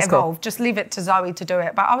 Shouldn't get involved. Cool. Just leave it to Zoe to do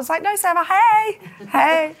it. But I was like, no, Sarah,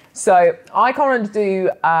 hey. So I can't want to do,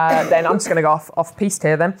 then I'm just going to go off piste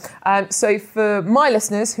here then. So for my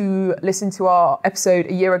listeners who listened to our episode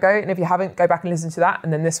a year ago, and if you haven't, go back and listen to that,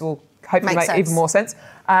 and then this will hopefully make even more sense.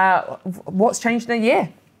 What's changed in a year?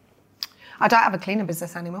 I don't have a cleaning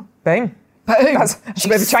business anymore. Boom. That's a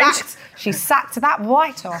bit of a change. She sacked that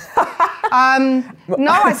right off.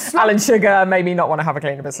 Alan Sugar made me not want to have a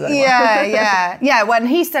cleaner business anymore. Yeah. When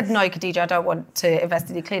he said, no, Khadija, I don't want to invest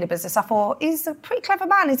in your cleaner business, I thought, he's a pretty clever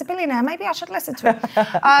man. He's a billionaire. Maybe I should listen to him.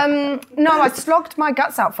 No, I slogged my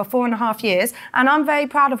guts out for 4.5 years, and I'm very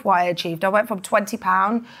proud of what I achieved. I went from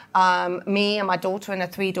 £20, me and my daughter in a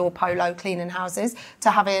 3-door Polo cleaning houses, to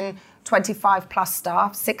having 25 plus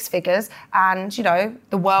staff, 6 figures, and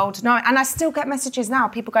the world knowing. And I still get messages now.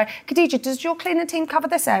 People go, Khadija, does your cleaning team cover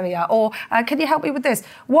this area? Or can you help me with this?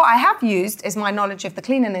 What I have used is my knowledge of the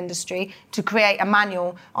cleaning industry to create a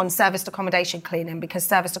manual on serviced accommodation cleaning, because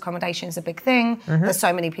serviced accommodation is a big thing. Mm-hmm. There's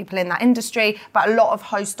so many people in that industry, but a lot of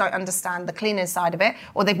hosts don't understand the cleaning side of it,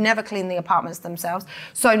 or they've never cleaned the apartments themselves.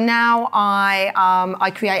 So now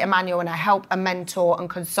I create a manual, and I help and mentor and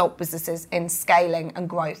consult businesses in scaling and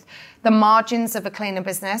growth. The margins of a cleaner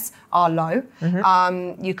business are low.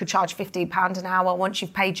 Mm-hmm. You could charge £50 an hour once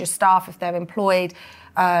you've paid your staff if they're employed.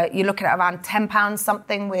 You're looking at around £10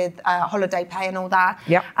 something with holiday pay and all that.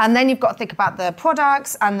 Yep. And then you've got to think about the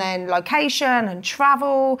products and then location and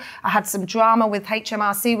travel. I had some drama with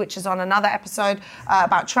HMRC, which is on another episode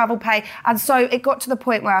about travel pay. And so it got to the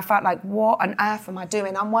point where I felt like, what on earth am I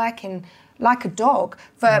doing? I'm working like a dog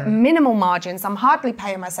for minimal margins. I'm hardly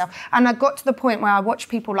paying myself. And I got to the point where I watch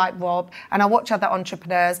people like Rob and I watch other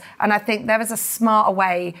entrepreneurs, and I think there is a smarter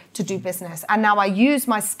way to do business. And now I use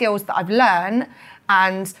my skills that I've learned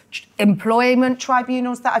and employment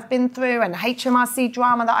tribunals that I've been through and HMRC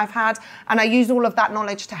drama that I've had, and I use all of that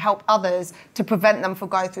knowledge to help others to prevent them from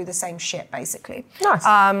going through the same shit, basically.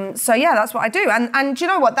 Nice. So yeah, that's what I do. And you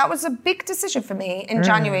know what? That was a big decision for me in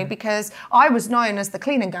January, because I was known as the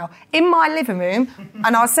cleaning girl. In my living room,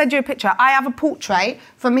 and I'll send you a picture, I have a portrait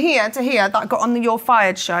from here to here that I got on the You're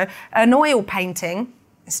Fired show, an oil painting.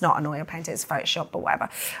 It's not an oil painting, it's Photoshop, but whatever.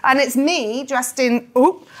 And it's me dressed in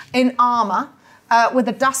armour, with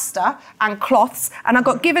a duster and cloths, and I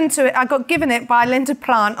got given it by Linda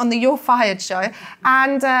Plant on the You're Fired show,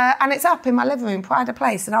 and it's up in my living room, pride of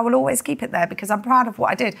place, and I will always keep it there because I'm proud of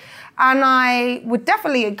what I did. And I would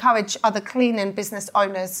definitely encourage other cleaning business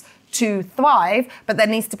owners to thrive, but there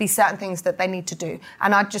needs to be certain things that they need to do.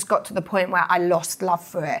 And I just got to the point where I lost love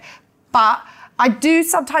for it. But I do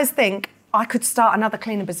sometimes think I could start another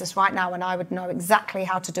cleaning business right now and I would know exactly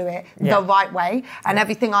how to do it the right way. And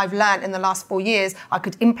everything I've learned in the last 4 years, I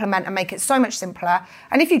could implement and make it so much simpler.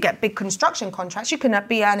 And if you get big construction contracts, you can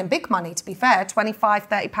be earning big money, to be fair, £25,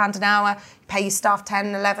 £30 an hour, pay your staff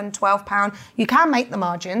 £10, £11, £12. You can make the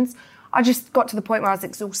margins. I just got to the point where I was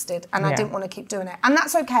exhausted and I didn't want to keep doing it. And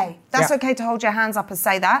that's okay. That's okay to hold your hands up and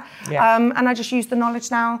say that. Yeah. And I just use the knowledge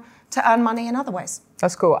now to earn money in other ways.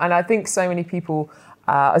 That's cool. And I think so many people...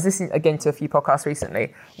 I was listening again to a few podcasts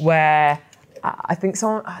recently where I think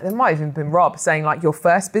there might have even been Rob saying like your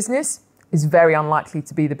first business is very unlikely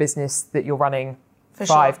to be the business that you're running for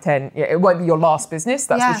 5, 10. Yeah, it won't be your last business,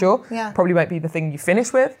 that's for sure. Yeah. Probably won't be the thing you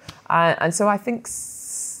finish with. And so I think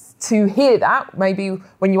to hear that, maybe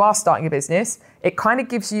when you are starting a business, it kind of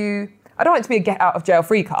gives you, I don't want it to be a get out of jail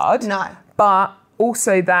free card. No. But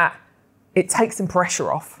also that it takes some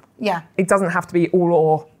pressure off. Yeah. It doesn't have to be all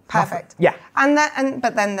or perfect. Yeah.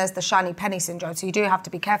 But then there's the shiny penny syndrome, so you do have to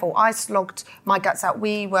be careful. I slogged my guts out.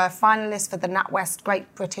 We were finalists for the NatWest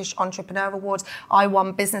Great British Entrepreneur Awards. I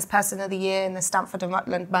won Business Person of the Year in the Stamford and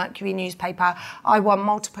Rutland Mercury newspaper. I won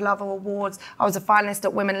multiple other awards. I was a finalist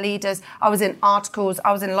at Women Leaders. I was in articles.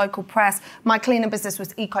 I was in local press. My cleaning business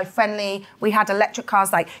was eco-friendly. We had electric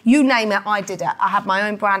cars. Like, you name it, I did it. I had my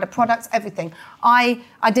own brand of products, everything. I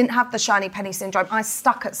didn't have the shiny penny syndrome. I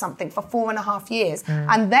stuck at something for 4.5 years.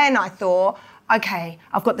 And then I thought, okay,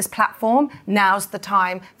 I've got this platform. Now's the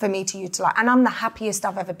time for me to utilize. And I'm the happiest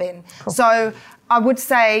I've ever been. Cool. So I would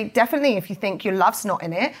say definitely if you think your love's not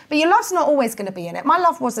in it, but your love's not always going to be in it. My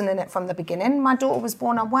love wasn't in it from the beginning. My daughter was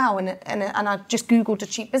born unwell and I just Googled a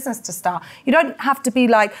cheap business to start. You don't have to be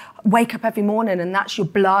like, wake up every morning and that's your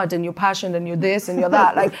blood and your passion and you're this and you're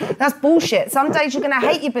that. Like, that's bullshit. Some days you're going to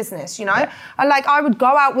hate your business, you know? And I would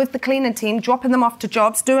go out with the cleaning team, dropping them off to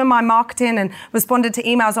jobs, doing my marketing and responding to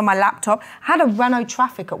emails on my laptop. I had a Renault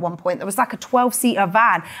Traffic at one point. There was like a 12-seater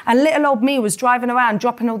van and little old me was driving around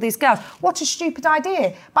dropping all these girls. What a stupid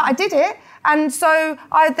idea. But I did it. And so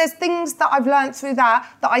there's things that I've learned through that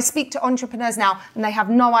I speak to entrepreneurs now and they have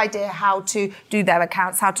no idea how to do their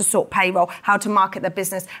accounts, how to sort payroll, how to market their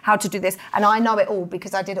business, how to do this. And I know it all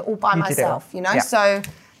because I did it all by myself, you know? Yeah. So,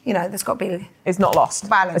 you know, there's got to be... It's not lost.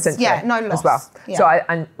 Balance. Yeah, no loss. As well. Yeah. So,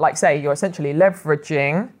 and like say, you're essentially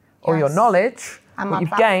leveraging all your knowledge, and what you've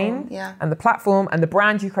platform, gained, and the platform and the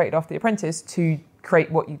brand you created after The Apprentice to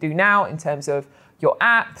create what you do now in terms of your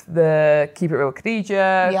app, the Keep It Real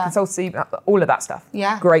Khadija, consultancy, all of that stuff.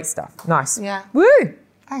 Yeah. Great stuff. Nice. Yeah. Woo!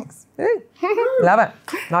 Thanks. Woo. Love it.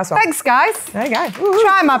 Nice one. Thanks, guys. There you go. Woo-hoo.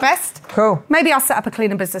 Trying my best. Cool. Maybe I'll set up a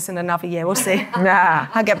cleaning business in another year. We'll see. Nah.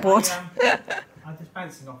 I get bored. I'm just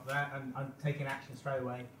bouncing off of that and I'm taking action straight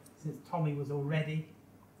away. Since Tommy was already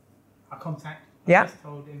a contact, I just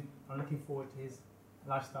told him I'm looking forward to his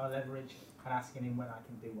lifestyle leverage and asking him when I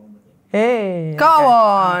can do one with him. Hey. Go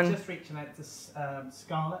on. I'm just reaching out to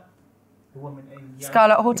Scarlett, the woman in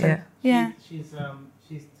Scarlett Horton. Yeah. She's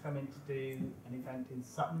coming to do an event in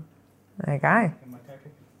Sutton. There you go. In my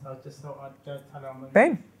territory. So I just thought I'd tell her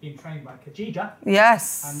I'm being trained by Khadija.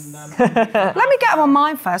 Yes. And, let me get her on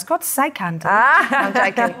mine first. God's sake, Andy.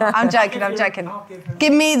 I'm joking.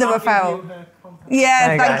 Give me the referral.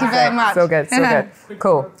 Yeah, thank you very much. So good.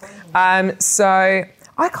 Cool. So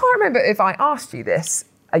I can't remember if I asked you this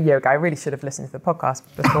a year ago. I really should have listened to the podcast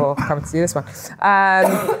before coming to do this one.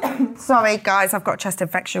 Sorry, guys, I've got a chest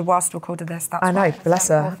infection whilst recording this. That's I know, bless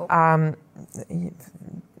her.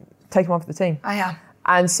 Take him on for the team. I am.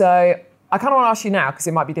 And so I kind of want to ask you now, because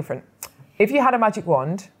it might be different. If you had a magic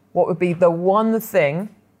wand, what would be the one thing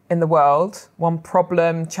in the world, one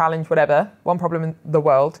problem, challenge, whatever, one problem in the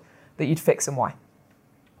world that you'd fix and why?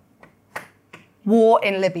 War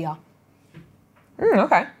in Libya.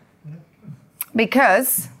 Okay.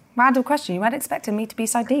 Because, random question, you weren't expecting me to be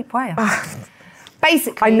so deep, were you?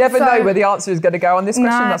 Basically, I never know where the answer is going to go on this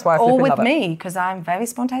question. That's why I flipping love it. Or with me, because I'm very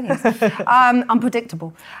spontaneous.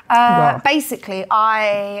 Unpredictable. Basically,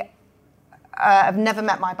 I have never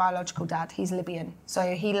met my biological dad. He's Libyan.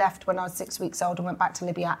 So he left when I was 6 weeks old and went back to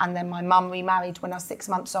Libya. And then my mum remarried when I was 6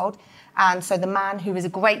 months old. And so the man who is a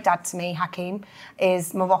great dad to me, Hakeem,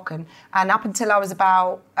 is Moroccan. And up until I was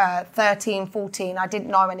about 13, 14, I didn't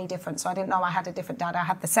know any different. So I didn't know I had a different dad. I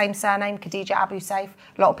had the same surname, Khadija Abu Saif.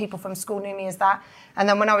 A lot of people from school knew me as that. And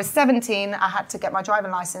then when I was 17, I had to get my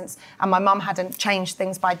driving license. And my mum hadn't changed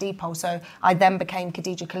things by default. So I then became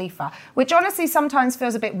Khadija Khalifa, which honestly sometimes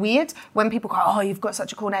feels a bit weird when people go, oh, you've got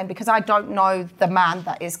such a cool name, because I don't know the man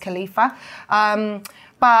that is Khalifa.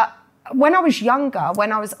 But when I was younger,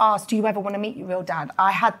 when I was asked, do you ever want to meet your real dad?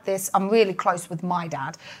 I had this, I'm really close with my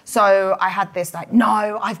dad. So I had this like,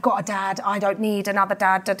 no, I've got a dad. I don't need another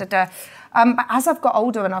dad, But as I've got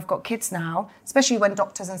older and I've got kids now, especially when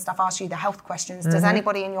doctors and stuff ask you the health questions, does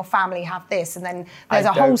anybody in your family have this? And then there's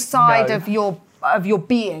a whole side of your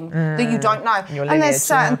being that you don't know. Lineage, and there's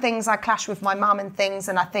certain things I clash with my mum and things,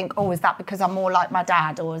 and I think, oh, is that because I'm more like my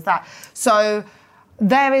dad, or is that... So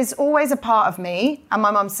there is always a part of me, and my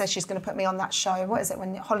mum says she's going to put me on that show. What is it?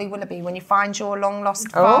 When Holly Willoughby, when you find your long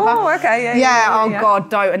lost father. Oh, okay, God,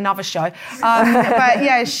 don't, another show. But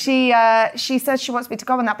yeah, she says she wants me to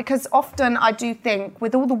go on that, because often I do think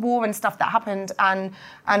with all the war and stuff that happened, and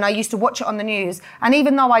I used to watch it on the news, and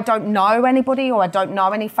even though I don't know anybody or I don't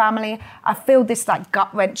know any family, I feel this like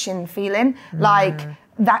gut wrenching feeling, like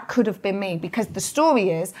that could have been me, because the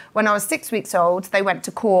story is when I was 6 weeks old, they went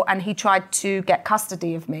to court and he tried to get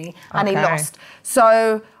custody of me and he lost.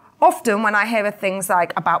 So often when I hear of things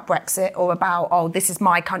like about Brexit or about, oh, this is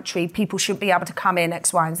my country, people shouldn't be able to come in,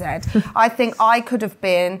 X, Y, and Z, I think I could have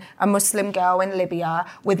been a Muslim girl in Libya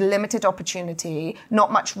with limited opportunity,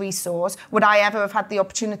 not much resource. Would I ever have had the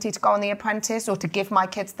opportunity to go on The Apprentice or to give my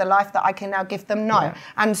kids the life that I can now give them? No. Yeah.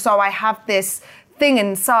 And so I have this thing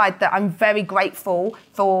inside that I'm very grateful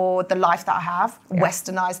for the life that I have,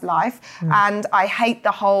 westernized life, and I hate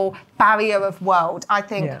the whole barrier of world. I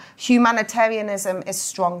think humanitarianism is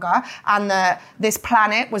stronger, and that this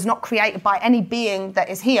planet was not created by any being that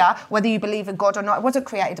is here, whether you believe in God or not. It wasn't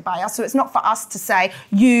created by us, so it's not for us to say,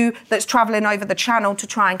 you that's traveling over the channel to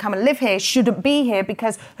try and come and live here shouldn't be here,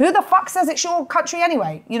 because who the fuck says it's your country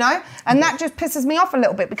anyway, you know? And that just pisses me off a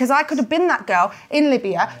little bit, because I could have been that girl in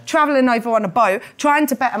Libya, traveling over on a boat, trying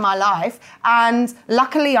to better my life, and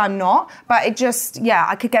luckily I'm not, but it just,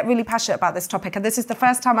 I could get really passionate about this topic, and this is the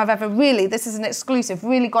first time I've ever really, this is an exclusive,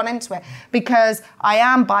 really gone into it, because I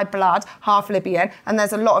am by blood half Libyan, and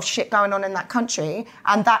there's a lot of shit going on in that country,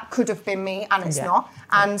 and that could have been me, and it's not.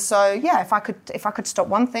 And so, if I could stop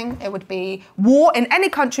one thing, it would be war in any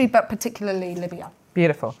country, but particularly Libya.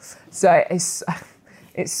 Beautiful. So it's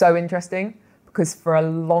so interesting, because for a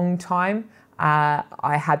long time,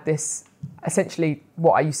 I had this, essentially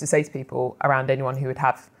what I used to say to people around anyone who would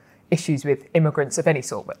have issues with immigrants of any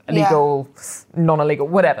sort, illegal, non-illegal,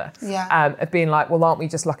 whatever, of being like, well, aren't we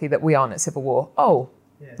just lucky that we aren't at civil war? Oh,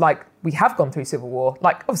 like we have gone through civil war,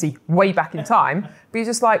 like obviously way back in time, but you're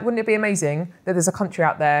just like, wouldn't it be amazing that there's a country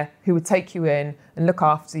out there who would take you in and look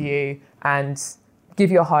after you and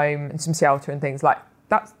give you a home and some shelter and things like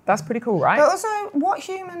that's pretty cool, right? But also, what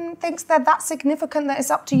human thinks they're that significant that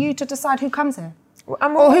it's up to you to decide who comes here?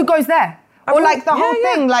 Or who goes there? Or like the whole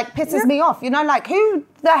thing like pisses me off, you know, like who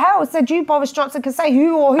the hell said you, Boris Johnson, can say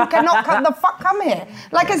who or who cannot come here?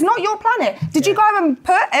 Like it's not your planet. Did you go and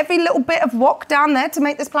put every little bit of rock down there to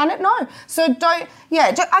make this planet? No. So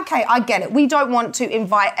okay, I get it. We don't want to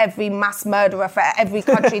invite every mass murderer for every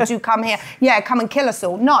country to come here. Come and kill us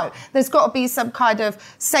all. No, there's got to be some kind of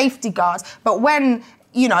safety guards. But when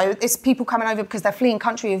it's people coming over because they're fleeing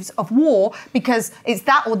countries of war, because it's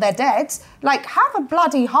that or they're dead. Like, have a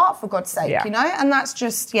bloody heart, for God's sake, you know? And that's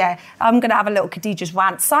just, I'm going to have a little Khadijah's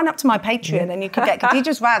rant. Sign up to my Patreon and you can get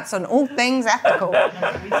Khadijah's rants on all things ethical.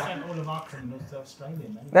 We sent all of our criminals to Australia,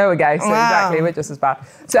 then. There we go. So exactly, we're just as bad.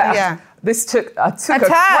 So this took a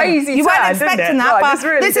crazy turn. You weren't expecting that, but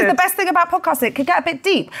this is the best thing about podcasting. It could get a bit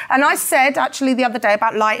deep. And I said, actually, the other day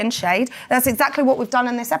about light and shade. That's exactly what we've done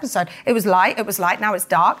in this episode. It was light, now it's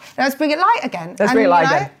dark. Let's bring it light again. Let's bring it light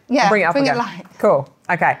again. Yeah, bring it up again. It light. Cool.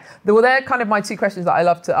 Okay. Well, they're kind of my two questions that I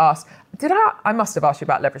love to ask. I must have asked you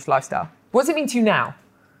about leveraged lifestyle. What does it mean to you now?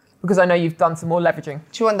 Because I know you've done some more leveraging.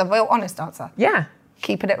 Do you want the real honest answer? Yeah.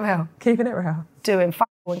 Keeping it real. Keeping it real. Doing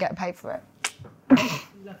and getting paid for it.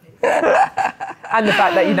 And the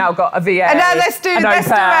fact that you now got a VA. And now let's do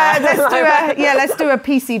a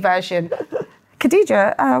PC version.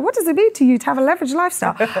 Khadijah, what does it mean to you to have a leveraged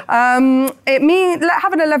lifestyle? It means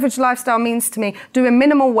having a leveraged lifestyle means to me doing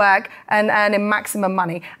minimal work and earning maximum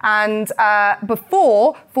money. And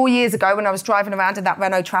before, 4 years ago, when I was driving around in that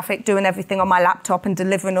Renault traffic, doing everything on my laptop and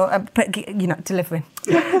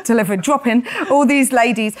dropping all these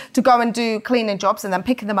ladies to go and do cleaning jobs and then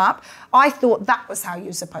picking them up, I thought that was how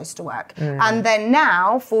you're supposed to work. And then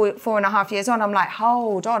now, 4.5 years on, I'm like,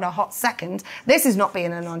 hold on a hot second. This is not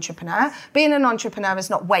being an entrepreneur. Being an entrepreneur is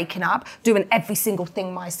not waking up, doing every single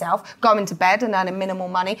thing myself, going to bed and earning minimal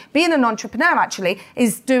money. Being an entrepreneur, actually,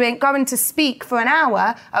 is going to speak for an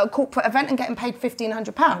hour at a corporate event and getting paid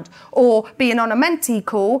 £1,500. Or being on a mentee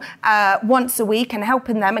call once a week and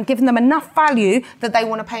helping them and giving them enough value that they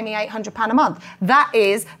want to pay me £800 a month. That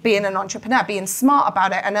is being an entrepreneur, being smart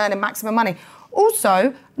about it and earning maximum money.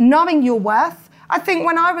 Also, knowing your worth. I think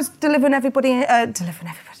when I was dropping everybody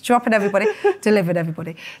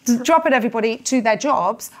to their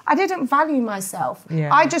jobs, I didn't value myself.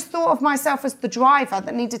 I just thought of myself as the driver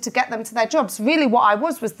that needed to get them to their jobs. Really what I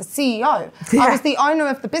was the CEO. I was the owner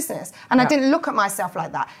of the business, and I didn't look at myself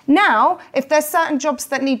like that. Now, if there's certain jobs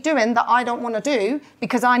that need doing that I don't want to do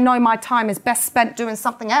because I know my time is best spent doing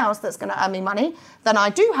something else that's going to earn me money, then I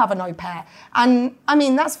do have an au pair. And I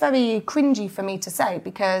mean, that's very cringy for me to say,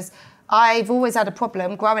 because I've always had a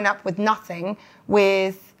problem growing up with nothing,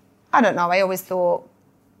 I don't know, I always thought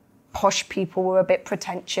posh people were a bit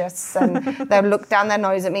pretentious and they'd look down their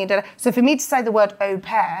nose at me. So for me to say the word au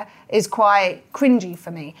pair is quite cringy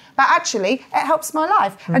for me. But actually, it helps my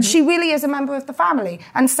life. And she really is a member of the family.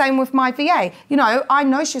 And same with my VA. You know, I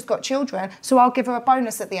know she's got children, so I'll give her a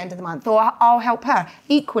bonus at the end of the month, or I'll help her.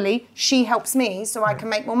 Equally, she helps me so I can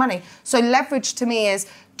make more money. So leverage to me is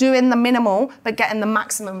doing the minimal but getting the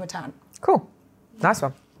maximum return. Cool. Nice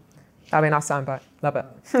one. I mean, our soundbite. Love it.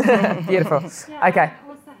 Beautiful. Yeah, Okay. I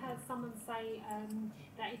also heard someone say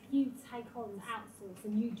that if you take on outsource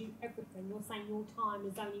and you do everything, you're saying your time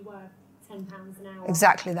is only worth £10 an hour.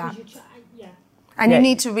 Exactly that. Yeah. And you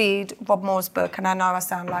need to read Rob Moore's book, and I know I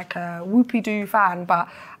sound like a whoopie-doo fan, but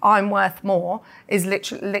I'm Worth More is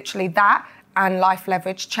literally that, and Life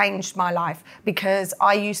Leverage changed my life, because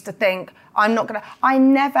I used to think, I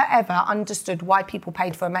never ever understood why people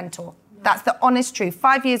paid for a mentor. That's the honest truth.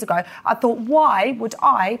 5 years ago, I thought, why would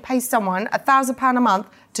I pay someone £1,000 a month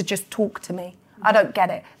to just talk to me? I don't get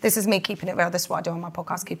it. This is me keeping it real. This is what I do on my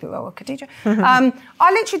podcast, Keep It Real with Khadija.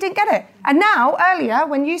 I literally didn't get it. And now, earlier,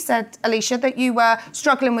 when you said, Alicia, that you were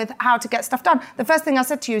struggling with how to get stuff done, the first thing I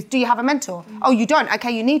said to you is, do you have a mentor? Oh, you don't? Okay,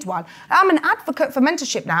 you need one. I'm an advocate for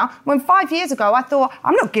mentorship now, when 5 years ago I thought,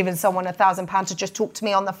 I'm not giving someone £1,000 to just talk to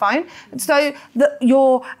me on the phone. So as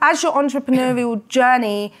your entrepreneurial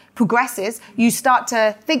journey progresses, you start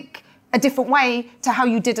to think a different way to how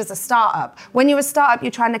you did as a startup. When you're a startup,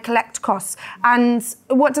 you're trying to collect costs. And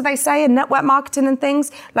what do they say in network marketing and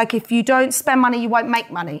things? Like, if you don't spend money, you won't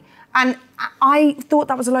make money. And I thought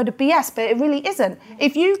that was a load of BS, but it really isn't.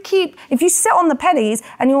 If you sit on the pennies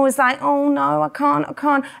and you're always like, oh no, I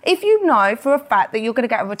can't. If you know for a fact that you're going to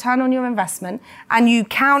get a return on your investment, and you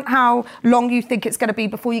count how long you think it's going to be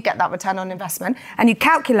before you get that return on investment, and you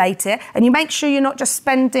calculate it, and you make sure you're not just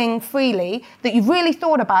spending freely, that you've really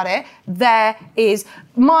thought about it, there is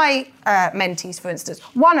my mentees, for instance.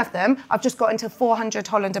 One of them, I've just got into 400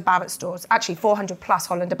 Holland & Barrett stores, actually 400 plus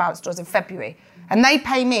Holland & Barrett stores in February. And they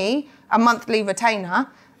pay me a monthly retainer,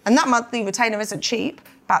 and that monthly retainer isn't cheap,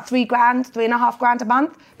 about £3,000, £3,500 a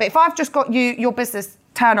month. But if I've just got your business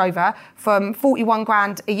turnover from 41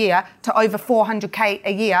 grand a year to over 400k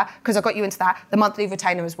a year, because I got you into that, the monthly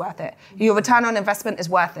retainer is worth it. Your return on investment is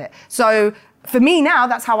worth it. So for me now,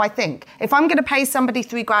 that's how I think. If I'm going to pay somebody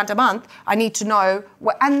 £3,000 a month, I need to know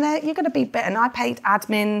you're going to be bitten. I paid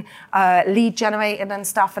admin, lead generating and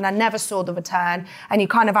stuff, and I never saw the return. And you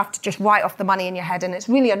kind of have to just write off the money in your head, and it's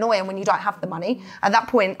really annoying when you don't have the money. At that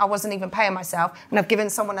point, I wasn't even paying myself, and I've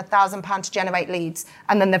given someone £1,000 to generate leads,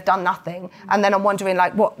 and then they've done nothing. And then I'm wondering,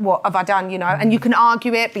 like, what have I done? You know? And you can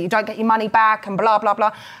argue it, but you don't get your money back, and blah blah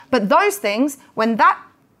blah. But those things, when that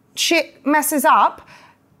shit messes up,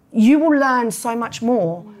 you will learn so much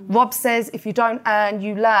more. Rob says, if you don't earn,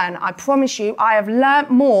 you learn. I promise you, I have learnt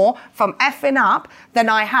more from effing up than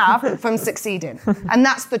I have from succeeding. And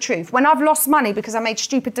that's the truth. When I've lost money because I made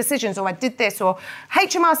stupid decisions, or I did this, or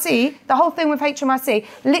HMRC, the whole thing with HMRC,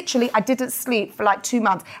 literally, I didn't sleep for like 2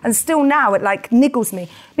 months. And still now, it like niggles me.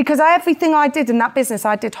 Because everything I did in that business,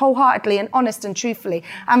 I did wholeheartedly and honest and truthfully.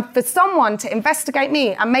 And for someone to investigate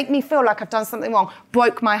me and make me feel like I've done something wrong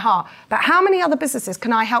broke my heart. But how many other businesses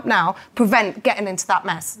can I help now prevent getting into that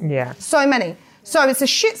mess? Yeah. So many. So it's a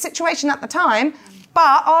shit situation at the time,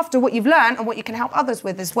 but after what you've learned and what you can help others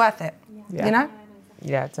with is worth it. Yeah. You know?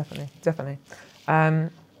 Yeah, definitely.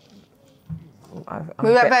 We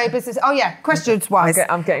were very business. Oh yeah, questions-wise.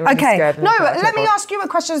 I'm getting really scared. No, let me ask you a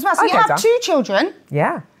question as well. So you have 2 children.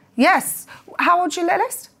 Yeah. Yes. How old's your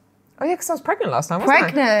littlest? Oh yeah, because I was pregnant last time, wasn't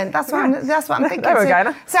Pregnant. That's what I'm thinking. There we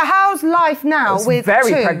go. So how's life now with very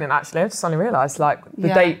 2? pregnant, actually. I just suddenly realised, like, the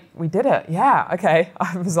date we did it. Yeah, okay.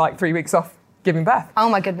 I was like 3 weeks off giving birth. Oh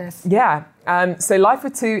my goodness. Yeah. So life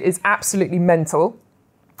with 2 is absolutely mental.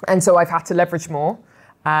 And so I've had to leverage more.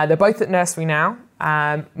 They're both at nursery now.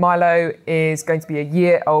 Milo is going to be a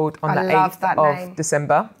year old on the 8th of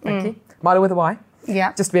December. Thank you. Milo with a Y.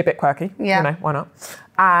 Yeah. Just to be a bit quirky. Yeah. You know, why not?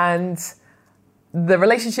 And the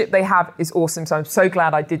relationship they have is awesome. So I'm so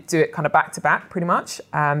glad I did do it kind of back to back pretty much.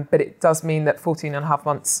 But it does mean that 14 and a half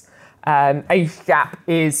months age gap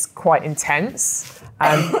is quite intense.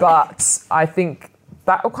 But I think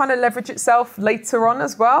that will kind of leverage itself later on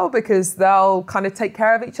as well, because they'll kind of take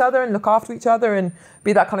care of each other and look after each other and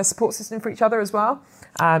be that kind of support system for each other as well.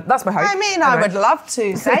 That's my hope. I mean, I would love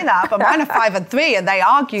to say that, but mine are 5 and 3 and they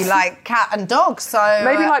argue like cat and dog, so...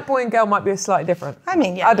 Maybe like boy and girl might be slightly different. I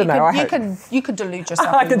mean, yeah. I don't know, you could delude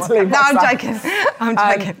yourself. I can delude myself. No, I'm joking. I'm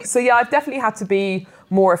joking. So yeah, I've definitely had to be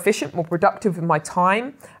more efficient, more productive with my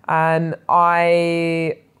time. And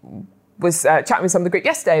I was chatting with some of the group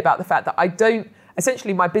yesterday about the fact that I don't...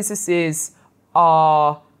 Essentially, my businesses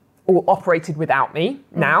are all operated without me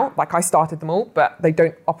now. Like, I started them all, but they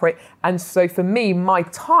don't operate. And so for me, my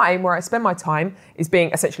time, where I spend my time, is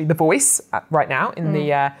being essentially the voice right now in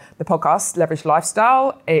the podcast, Leverage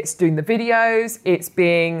Lifestyle. It's doing the videos. It's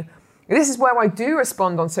being... This is where I do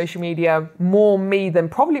respond on social media, more me than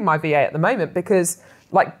probably my VA at the moment, because,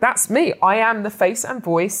 like, that's me. I am the face and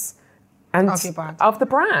voice and of the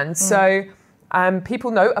brand. So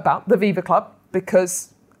people know about the Viva Club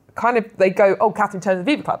because kind of they go, oh, Catherine Turner's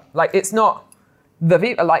Viva Club. Like it's not the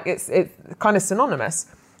Viva, like it's kind of synonymous.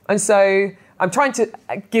 And so I'm trying to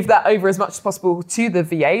give that over as much as possible to the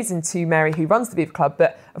VAs and to Mary who runs the Viva Club.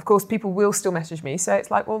 But of course, people will still message me. So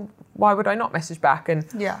it's like, well, why would I not message back?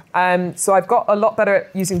 And so I've got a lot better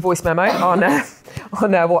at using voice memo on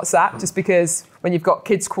WhatsApp, just because when you've got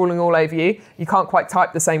kids crawling all over you, you can't quite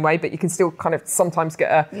type the same way, but you can still kind of sometimes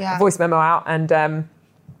get a voice memo out. And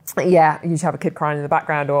you usually have a kid crying in the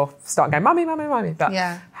background or start going, mummy, mummy, mummy. But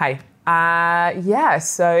hey,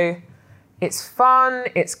 so it's fun,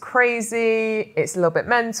 it's crazy, it's a little bit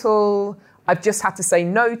mental. I've just had to say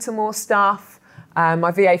no to more stuff. My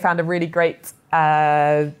VA found a really great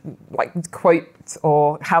quote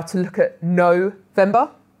or how to look at November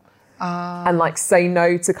and like say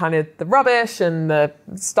no to kind of the rubbish and the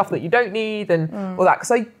stuff that you don't need and all that.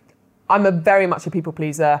 Because I'm very much a people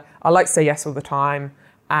pleaser. I like to say yes all the time.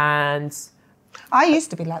 And I used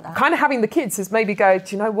to be like that. Kind of having the kids has made me go,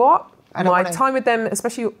 do you know what? My time with them,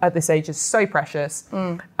 especially at this age, is so precious.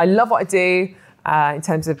 I love what I do in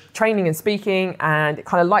terms of training and speaking, and it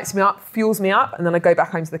kind of lights me up, fuels me up, and then I go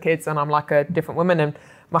back home to the kids and I'm like a different woman. And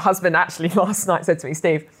my husband actually last night said to me,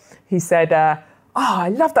 Steve, he said, I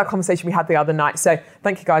love that conversation we had the other night. So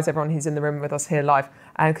thank you guys, everyone who's in the room with us here live.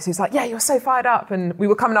 Because he was like, yeah, you're so fired up. And we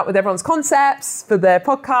were coming up with everyone's concepts for their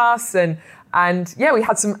podcasts and we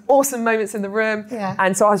had some awesome moments in the room. Yeah.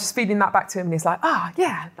 And so I was just feeding that back to him and he's like,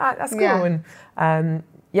 that's cool. Yeah. And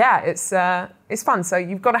it's fun. So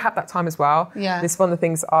you've got to have that time as well. Yeah. This is one of the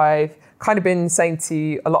things I've kind of been saying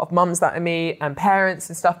to a lot of mums that I meet and parents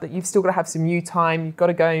and stuff, that you've still got to have some you time. You've got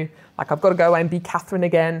to go, I've got to go away and be Catherine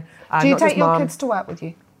again. Do you take your kids to work with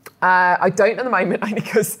you? I don't at the moment, only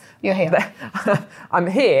because you're here. I'm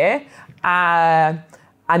here.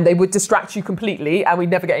 And they would distract you completely and we'd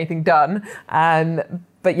never get anything done.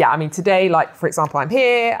 But yeah, I mean, today, like, for example, I'm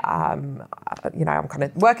here, I'm kind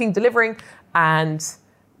of working, delivering, and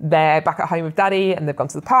they're back at home with Daddy and they've gone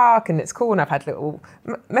to the park and it's cool. And I've had little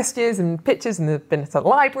messages and pictures and they've been to the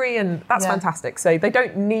library and that's fantastic. So they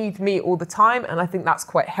don't need me all the time. And I think that's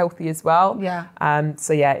quite healthy as well. Yeah.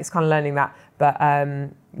 It's kind of learning that. But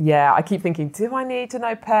I keep thinking, do I need to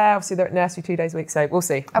know pair? Obviously, they're at nursery 2 days a week, so we'll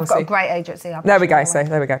see. I've got a great agency. There we go.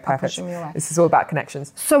 Perfect. This is all about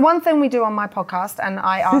connections. So one thing we do on my podcast, and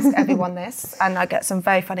I ask everyone this, and I get some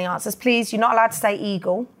very funny answers. Please, you're not allowed to say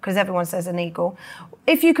eagle, because everyone says an eagle.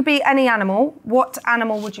 If you could be any animal, what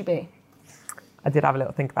animal would you be? I did have a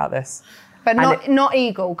little think about this. But not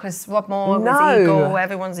eagle, because Rob Moore was eagle,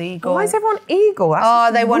 everyone's eagle. Why is everyone eagle?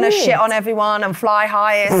 That's they want to shit on everyone and fly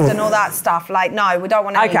highest and all that stuff. Like, no, we don't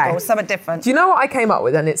want an eagle, something different. Do you know what I came up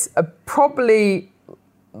with? And it's probably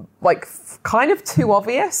like kind of too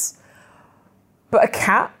obvious, but a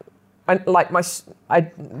cat. And like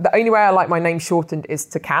the only way I like my name shortened is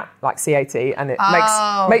to Cat, like C-A-T, and it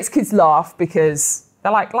makes kids laugh because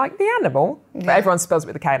they're like the animal, but everyone spells it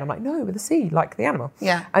with a K, and I'm like, no, with a C, like the animal.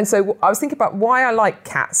 Yeah. And so I was thinking about why I like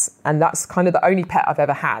cats, and that's kind of the only pet I've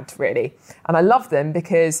ever had, really. And I love them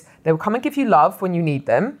because they will come and give you love when you need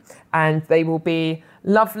them, and they will be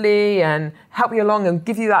lovely and help you along and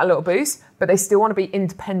give you that little boost, but they still want to be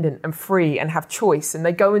independent and free and have choice, and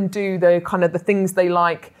they go and do the kind of the things they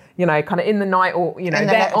like, kind of in the night or,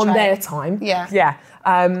 they're on their time. Yeah. Yeah.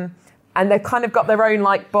 And they've kind of got their own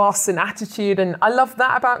like boss and attitude, and I love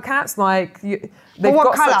that about cats. Like they've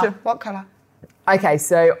got such a... What colour? Okay,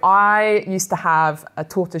 so I used to have a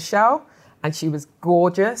tortoise shell, and she was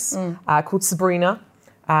gorgeous, called Sabrina,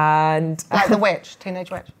 and like the witch,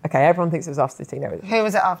 Teenage Witch. Okay, everyone thinks it was after the Teenage Witch. Who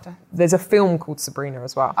was it after? There's a film called Sabrina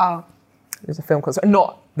as well. Oh, there's a film called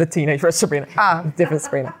not the Teenage Witch Sabrina. Oh, different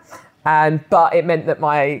Sabrina. But it meant that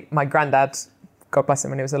my granddad, God bless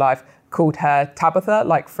him when he was alive, called her Tabitha,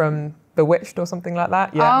 like from Bewitched or something like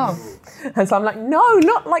that. Yeah. Oh. And so I'm like, no,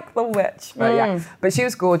 not like the witch. But but she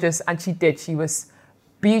was gorgeous, and she was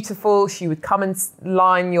beautiful. She would come and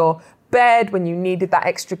lie in your bed when you needed that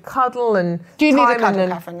extra cuddle. And do you need a cuddle,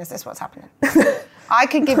 Catherine? Is this what's happening? I'll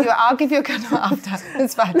give you a cuddle after.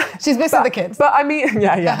 It's fine. She's missing the kids. But I mean,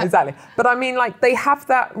 yeah, exactly. But I mean, like, they have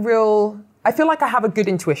that real... I feel like I have a good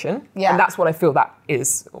intuition. Yeah. And that's what I feel that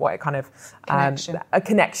is, what it kind of... a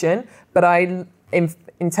connection. But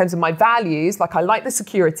in terms of my values, like, I like the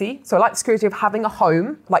security. So I like the security of having a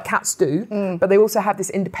home, like cats do. But they also have this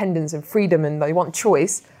independence and freedom, and they want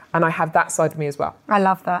choice. And I have that side of me as well. I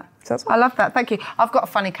love that. So I love that. Thank you. I've got a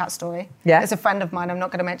funny cat story. Yeah. It's a friend of mine. I'm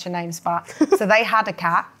not going to mention names, but... So they had a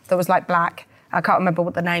cat that was, like, black. I can't remember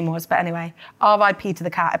what the name was, but anyway, R.I.P. to the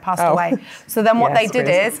cat, it passed away. So then what they did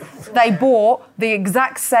is they bought the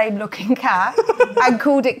exact same looking cat and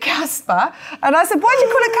called it Casper. And I said, why do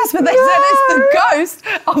you call it Casper? They said it's the ghost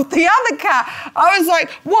of the other cat. I was like,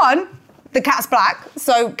 one, the cat's black,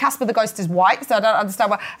 so Casper the ghost is white, so I don't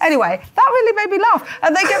understand why. Anyway, that really made me laugh.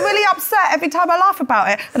 And they get really upset every time I laugh about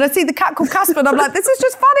it. And I see the cat called Casper, and I'm like, this is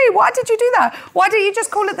just funny. Why did you do that? Why didn't you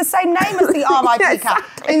just call it the same name as the R.I.P. cat?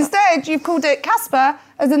 Instead, you've called it Casper,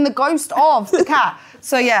 as in the ghost of the cat.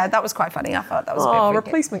 So yeah, that was quite funny. I thought that was a bit freaky.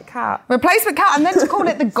 Replacement cat. Replacement cat, and then to call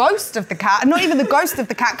it the ghost of the cat, and not even the ghost of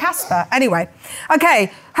the cat, Casper. Anyway, okay,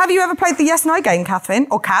 have you ever played the Yes No game, Catherine,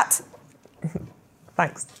 or Kat?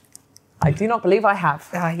 Thanks. I do not believe I have.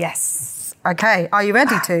 Yes. Okay, are you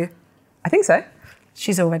ready to? I think so.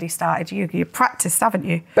 She's already started. You practiced, haven't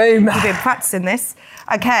you? Boom. You've been practicing this.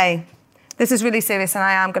 Okay, this is really serious, and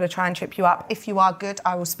I am going to try and trip you up. If you are good,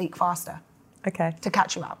 I will speak faster. Okay. To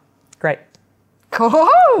catch you up. Great. Cool.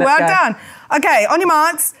 Well done. Okay, on your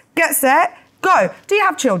marks, get set, go. Do you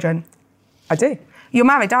have children? I do. You're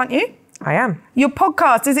married, aren't you? I am. Your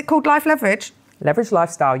podcast, is it called Life Leverage? Leverage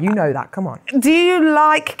Lifestyle, you know that, come on. Do you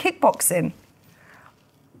like kickboxing?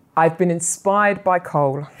 I've been inspired by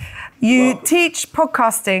Cole. You teach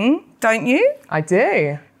podcasting, don't you? I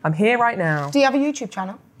do. I'm here right now. Do you have a YouTube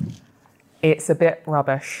channel? It's a bit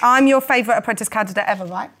rubbish. I'm your favourite apprentice candidate ever,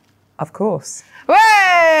 right? Of course.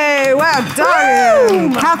 Way! Well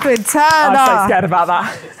done, Catherine Turner. I'm so scared about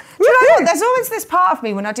that. Do you know what? There's always this part of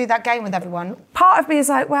me when I do that game with everyone. Part of me is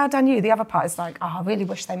like, well done you. The other part is like, oh, I really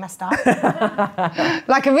wish they messed up.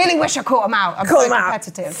 Like, I really wish I caught them out. I'm so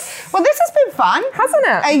competitive. Well, this has been fun. Hasn't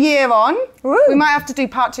it? A year on. Woo. We might have to do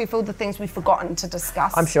part 2 for all the things we've forgotten to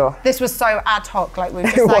discuss. I'm sure. This was so ad hoc. Like, we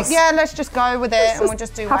were just like, yeah, let's just go with it and we'll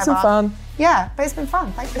just do whatever. Have some fun. Yeah, but it's been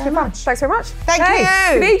fun. Thank you very much. Thanks very much. Thank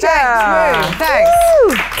you. Good Thanks.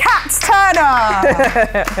 Kat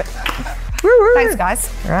Turner. Thanks, guys.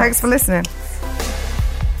 Right. Thanks for listening.